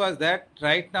response was that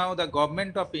right now the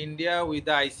government of India with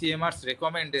the ICMR's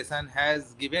recommendation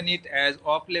has given it as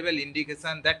off-label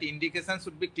indication. That indication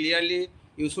should be clearly,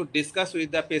 you should discuss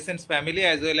with the patient's family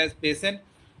as well as patient.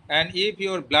 And if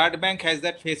your blood bank has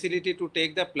that facility to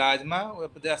take the plasma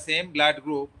of the same blood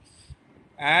group,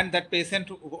 and that patient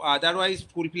otherwise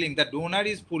fulfilling, the donor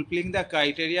is fulfilling the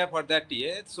criteria for that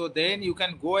year, so then you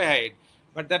can go ahead,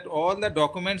 but that all the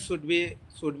documents should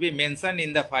be mentioned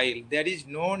in the file. There is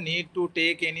no need to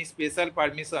take any special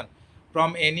permission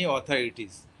from any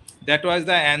authorities. That was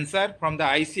the answer from the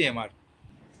ICMR.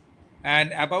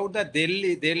 And about the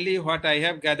Delhi, what I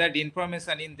have gathered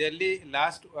information in Delhi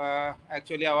last,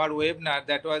 actually our webinar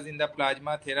that was in the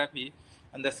plasma therapy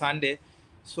on the Sunday.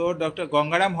 So Dr.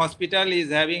 Gangaram Hospital is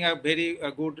having a very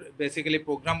good basically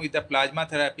program with the plasma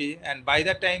therapy, and by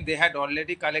that time they had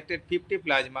already collected 50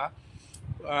 plasma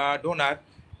donor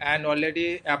and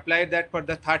already applied that for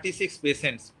the 36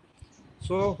 patients.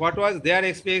 So what was their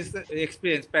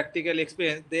experience, practical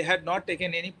experience? They had not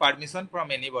taken any permission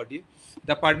from anybody.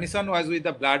 The permission was with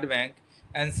the blood bank.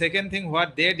 And second thing,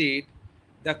 what they did,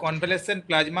 the convalescent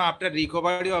plasma after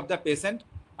recovery of the patient,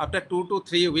 after 2 to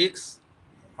 3 weeks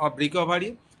of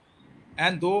recovery,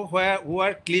 and those who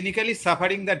are clinically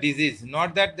suffering the disease,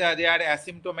 not that they are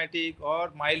asymptomatic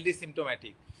or mildly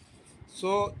symptomatic.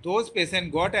 So those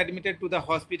patients got admitted to the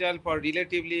hospital for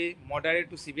relatively moderate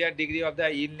to severe degree of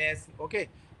the illness, okay,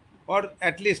 or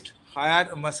at least higher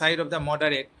side of the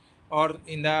moderate, or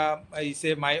in the I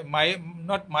say my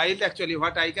not mild actually.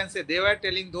 What I can say, they were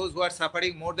telling those who are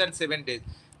suffering more than 7 days,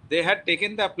 they had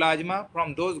taken the plasma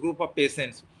from those group of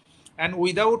patients, and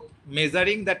without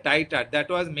measuring the titer that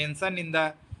was mentioned in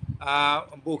the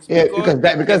books, Yeah,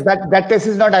 because that test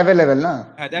is not available, no?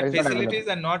 That facilities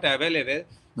are not available.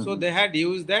 So they had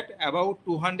used that about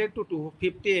 200 to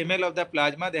 250 ml of the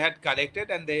plasma they had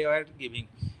collected and they were giving.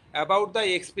 About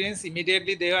the experience,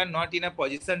 immediately they were not in a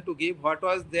position to give. What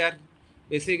was their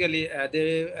basically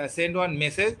they send one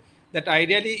message that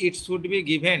ideally it should be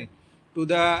given to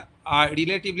the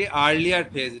relatively earlier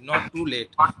phase, not too late.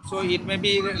 So it may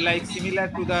be like similar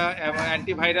to the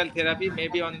antiviral therapy,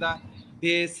 maybe on the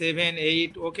day 7,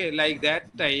 8, okay, like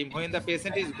that time when the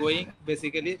patient is going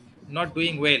basically not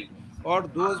doing well, or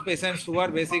those patients who are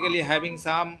basically having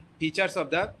some features of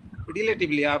the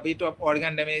relatively a bit of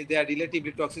organ damage, they are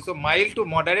relatively toxic. So mild to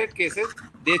moderate cases,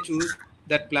 they choose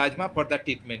that plasma for the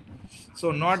treatment.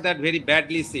 So not that very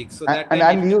badly sick. So that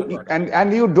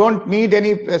and you don't need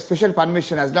any special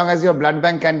permission as long as your blood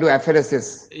bank can do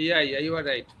apheresis. Yeah, you are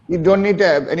right. You don't need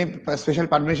any special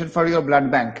permission for your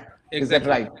blood bank.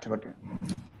 Exactly. Is that right?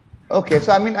 Okay,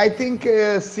 so I mean, I think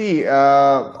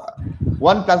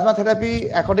one plasma therapy,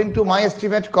 according to my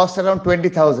estimate, costs around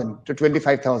 20,000 to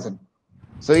 25,000.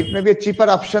 So it may be a cheaper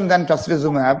option than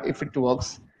tocilizumab if it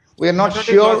works. We are not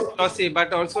sure.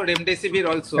 But also remdesivir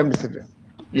also. Remdesivir.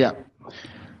 Yeah.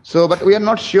 So, but we are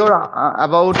not sure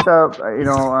about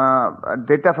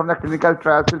data from the clinical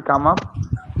trials will come up.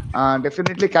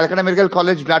 Definitely, Calcutta Medical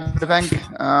College Blood Bank,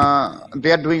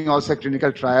 they are doing also a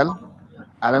clinical trial,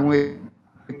 along with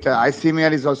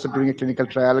ICMR is also doing a clinical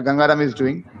trial. Gangaram is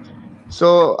doing.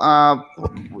 So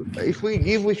if we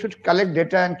give, we should collect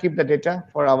data and keep the data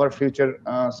for our future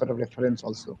sort of reference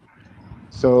also.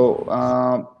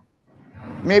 So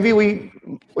maybe we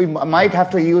might have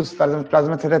to use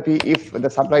plasma therapy if the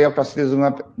supply of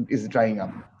tocilizumab is drying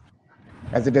up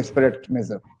as a desperate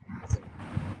measure.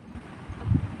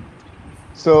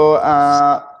 So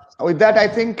with that, I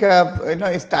think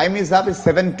its time is up. It's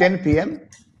 7:10 p.m.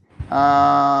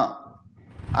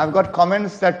 I've got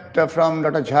comments that from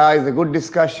Dr. Jha is a good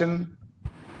discussion.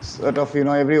 Sort of,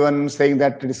 everyone saying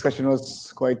that the discussion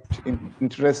was quite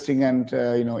interesting and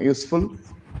useful.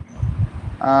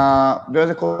 There was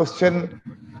a question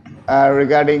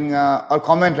regarding, or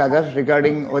comment rather,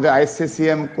 regarding whether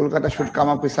ISCCM Kolkata should come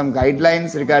up with some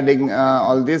guidelines regarding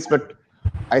all this, but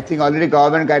I think already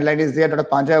government guideline is there. Dr.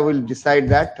 Panja will decide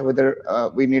that whether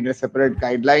we need a separate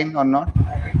guideline or not.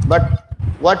 But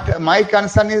what my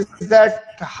concern is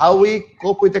that how we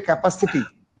cope with the capacity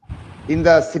in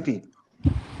the city.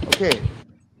 Okay,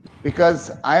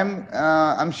 because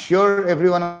I'm sure every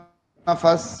one of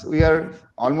us, we are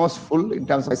almost full in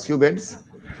terms of ICU beds,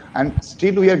 and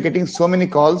still we are getting so many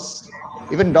calls.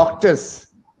 Even doctors,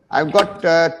 I've got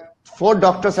 4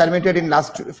 doctors admitted in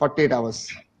last 48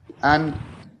 hours, and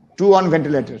 2 on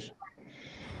ventilator.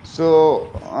 So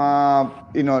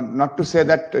not to say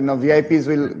that VIPs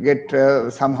will get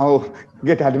somehow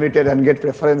get admitted and get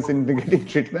preference in getting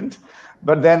treatment,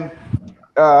 but then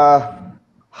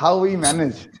how we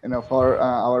manage for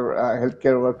our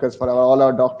healthcare workers, for all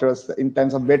our doctors in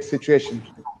terms of bed situation.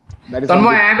 That is Tanmay,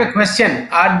 I have a question.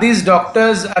 Are these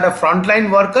doctors are the frontline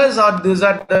workers, or these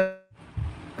are the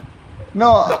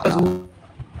doctors who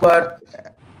are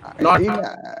not?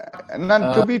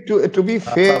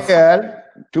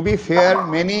 To be fair,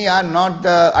 many are not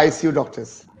the ICU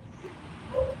doctors.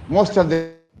 Most of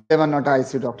them are not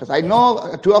ICU doctors. I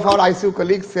know 2 of our ICU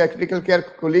colleagues, critical care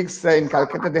colleagues in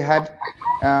Calcutta, they had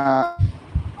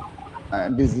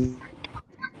disease.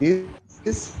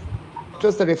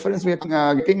 Just the reference we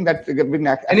are getting that been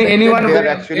affected, anyone they are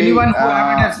actually anyone who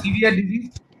have severe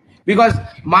disease, because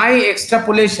my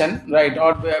extrapolation, right,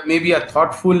 or maybe a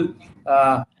thoughtful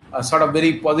sort of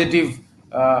very positive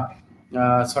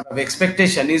sort of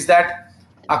expectation is that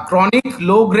a chronic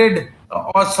low grade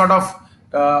or sort of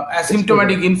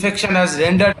asymptomatic infection has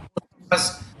rendered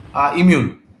us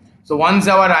immune. So once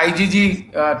our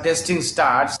IgG testing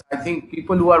starts, I think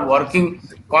people who are working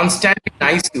constantly in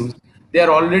ICUs, they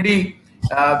are already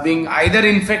being either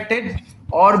infected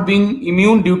or being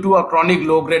immune due to a chronic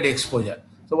low-grade exposure.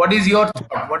 So what is your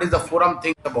thought? What is the forum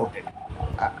think about it?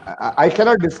 I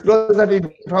cannot disclose that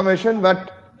information,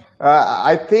 but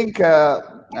I think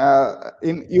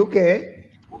in UK,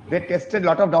 they tested a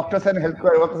lot of doctors and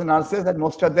healthcare workers and nurses, and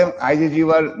most of them IgG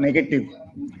were negative.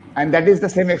 And that is the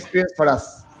same experience for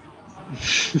us.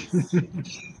 So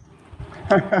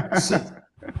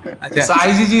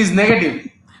IgG is negative.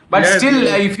 But Yes, still,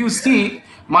 yes. if you see,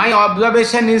 my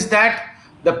observation is that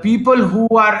the people who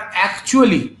are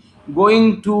actually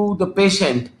going to the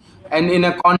patient and in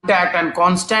a contact and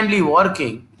constantly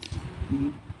working,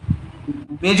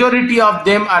 majority of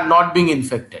them are not being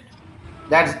infected.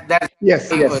 That's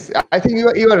Yes. I think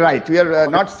you are right. We are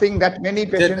not seeing that many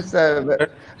patients,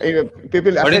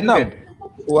 people affected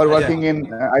who are working in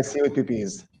ICU with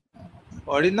PPEs.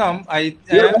 Orinam,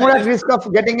 You are more at risk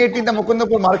of getting it in the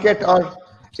Mukundapur market or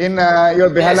in your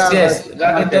Behala market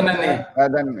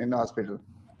than in the hospital.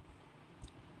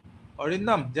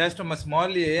 Orindam, just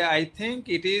smallly, I think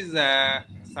it is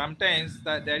sometimes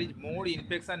that there is more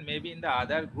infection maybe in the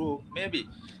other group, maybe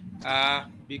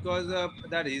because of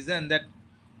the reason that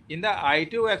in the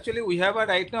ITU actually we have a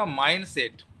right now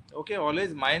mindset. Okay,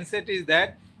 always mindset is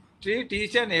that treat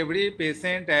each and every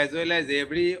patient as well as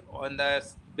every on the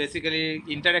basically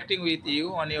interacting with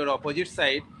you on your opposite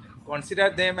side, consider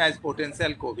them as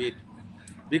potential COVID,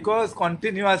 because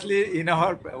continuously in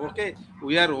our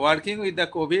we are working with the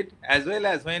COVID as well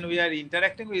as when we are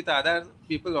interacting with other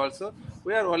people also,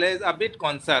 we are always a bit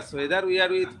conscious whether we are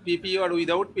with PP or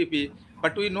without PP,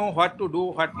 but we know what to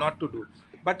do, what not to do.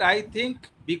 But I think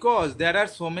because there are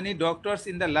so many doctors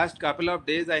in the last couple of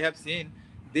days I have seen,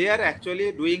 they are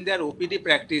actually doing their OPD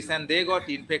practice and they got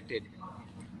infected.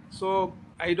 So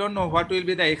I don't know what will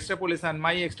be the extrapolation.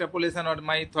 My extrapolation or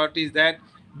my thought is that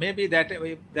maybe that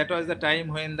was the time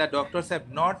when the doctors have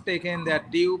not taken their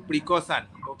due precaution.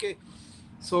 Okay,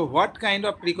 so what kind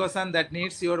of precaution that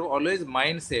needs your always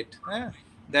mindset,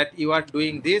 that you are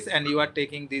doing this and you are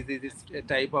taking this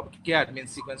type of care,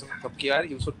 means sequence of care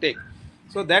you should take.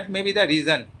 So that may be the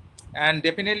reason. And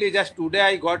definitely just today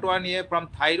I got one here from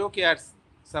Thyro Care.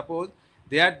 Suppose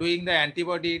they are doing the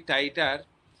antibody titer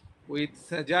with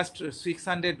just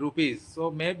 600 rupees.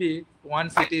 So maybe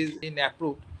once it is in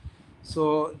approved,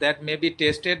 so that may be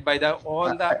tested by the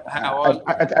all the all.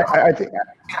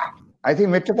 I think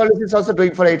Metropolis is also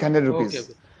doing for 800 rupees.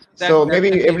 Okay. So That maybe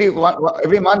can be,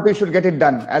 every month we should get it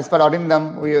done as per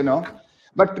Odindam, you know.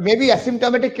 But maybe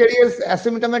asymptomatic carriers,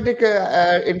 asymptomatic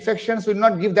infections will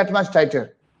not give that much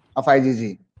titer of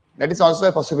IgG. That is also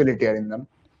a possibility, Arindam.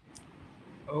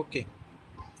 okay.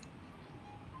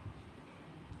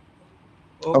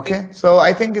 Okay. So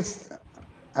I think it's.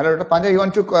 Hello, Dr. Panja, you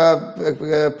want to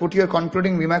put your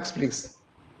concluding remarks, please?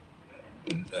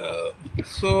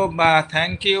 So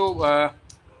thank you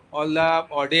all the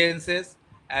audiences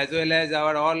as well as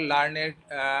our all learned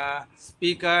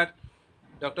speaker,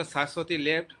 Dr. Saraswati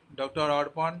left, Dr.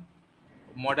 Orpon,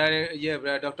 Dr.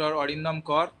 Arindam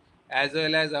Kaur, as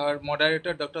well as our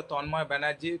moderator, Dr. Tanmay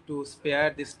Banerjee, to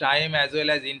spare this time as well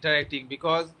as interacting,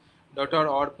 because Dr.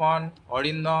 Orpon,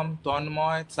 Arindam,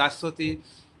 Tanmay, Saraswati,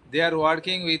 they are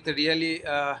working with really,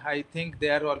 I think they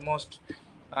are almost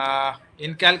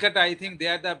in Calcutta. I think they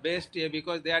are the best here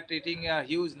because they are treating a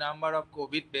huge number of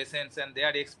COVID patients, and their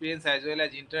experience as well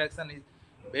as interaction is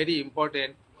very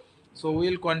important. So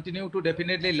we'll continue to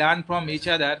definitely learn from each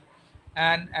other.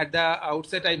 And at the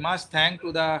outset, I must thank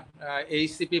to the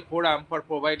HCP Forum for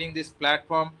providing this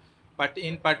platform, but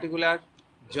in particular,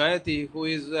 Jayati, who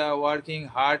is working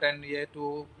hard and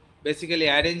to basically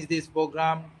arrange this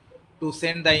program, to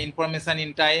send the information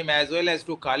in time, as well as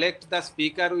to collect the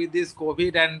speaker with this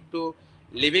COVID, and to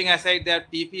leaving aside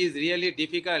that PP is really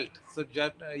difficult. So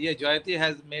Jayati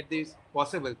has made this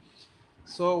possible.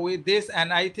 So with this,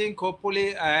 and I think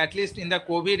hopefully at least in the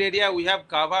COVID area, we have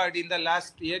covered in the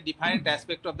last year different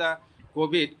aspect of the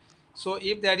COVID. So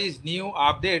if there is new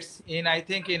updates in, I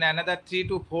think in another 3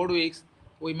 to 4 weeks,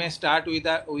 we may start with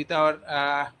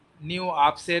our new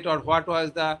upset, or what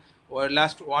was the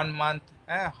last 1 month,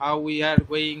 how we are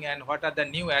going, and what are the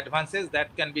new advances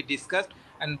that can be discussed.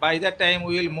 And by that time,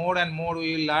 we will more and more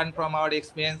we will learn from our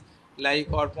experience, like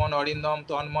Orpon, Arindam,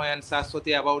 Tanmay, and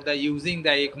Saraswati, about the using the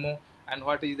ECMO, and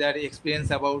what is their experience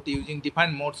about using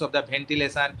different modes of the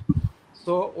ventilation.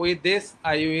 So with this,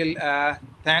 I will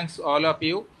thanks all of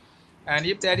you. And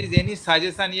if there is any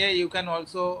suggestion here, you can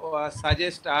also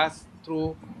suggest us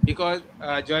through, because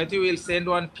Jayati will send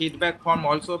one feedback form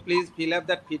also. Please fill up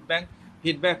that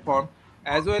feedback form,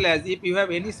 as well as if you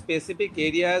have any specific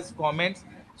areas, comments,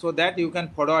 so that you can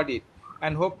forward it.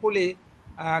 And hopefully,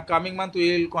 coming month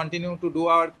we will continue to do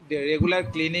our regular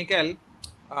clinical,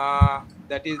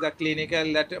 that is the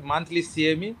clinical, that monthly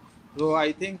CME. So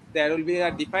I think there will be a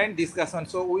defined discussion.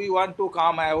 So we want to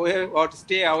come away or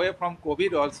stay away from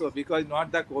COVID also, because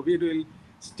not the COVID will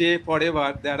stay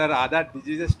forever. There are other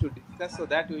diseases to discuss, so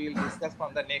that we will discuss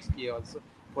from the next year also.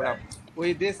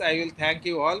 With this, I will thank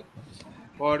you all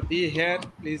for being here.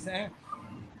 Please.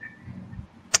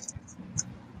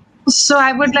 So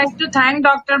I would like to thank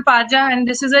Dr. Paja, and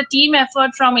this is a team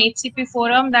effort from HCP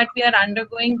Forum that we are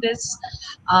undergoing this.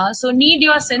 So need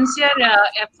your sincere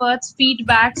efforts,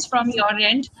 feedbacks from your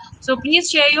end. So please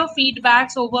share your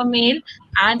feedbacks over mail,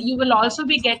 and you will also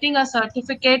be getting a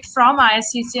certificate from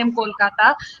ISCCM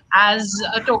Kolkata as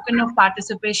a token of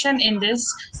participation in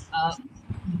this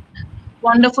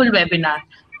wonderful webinar.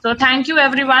 So thank you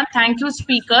everyone. Thank you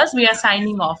speakers. We are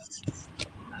signing off.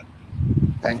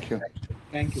 Thank you.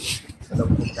 Thank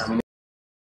you.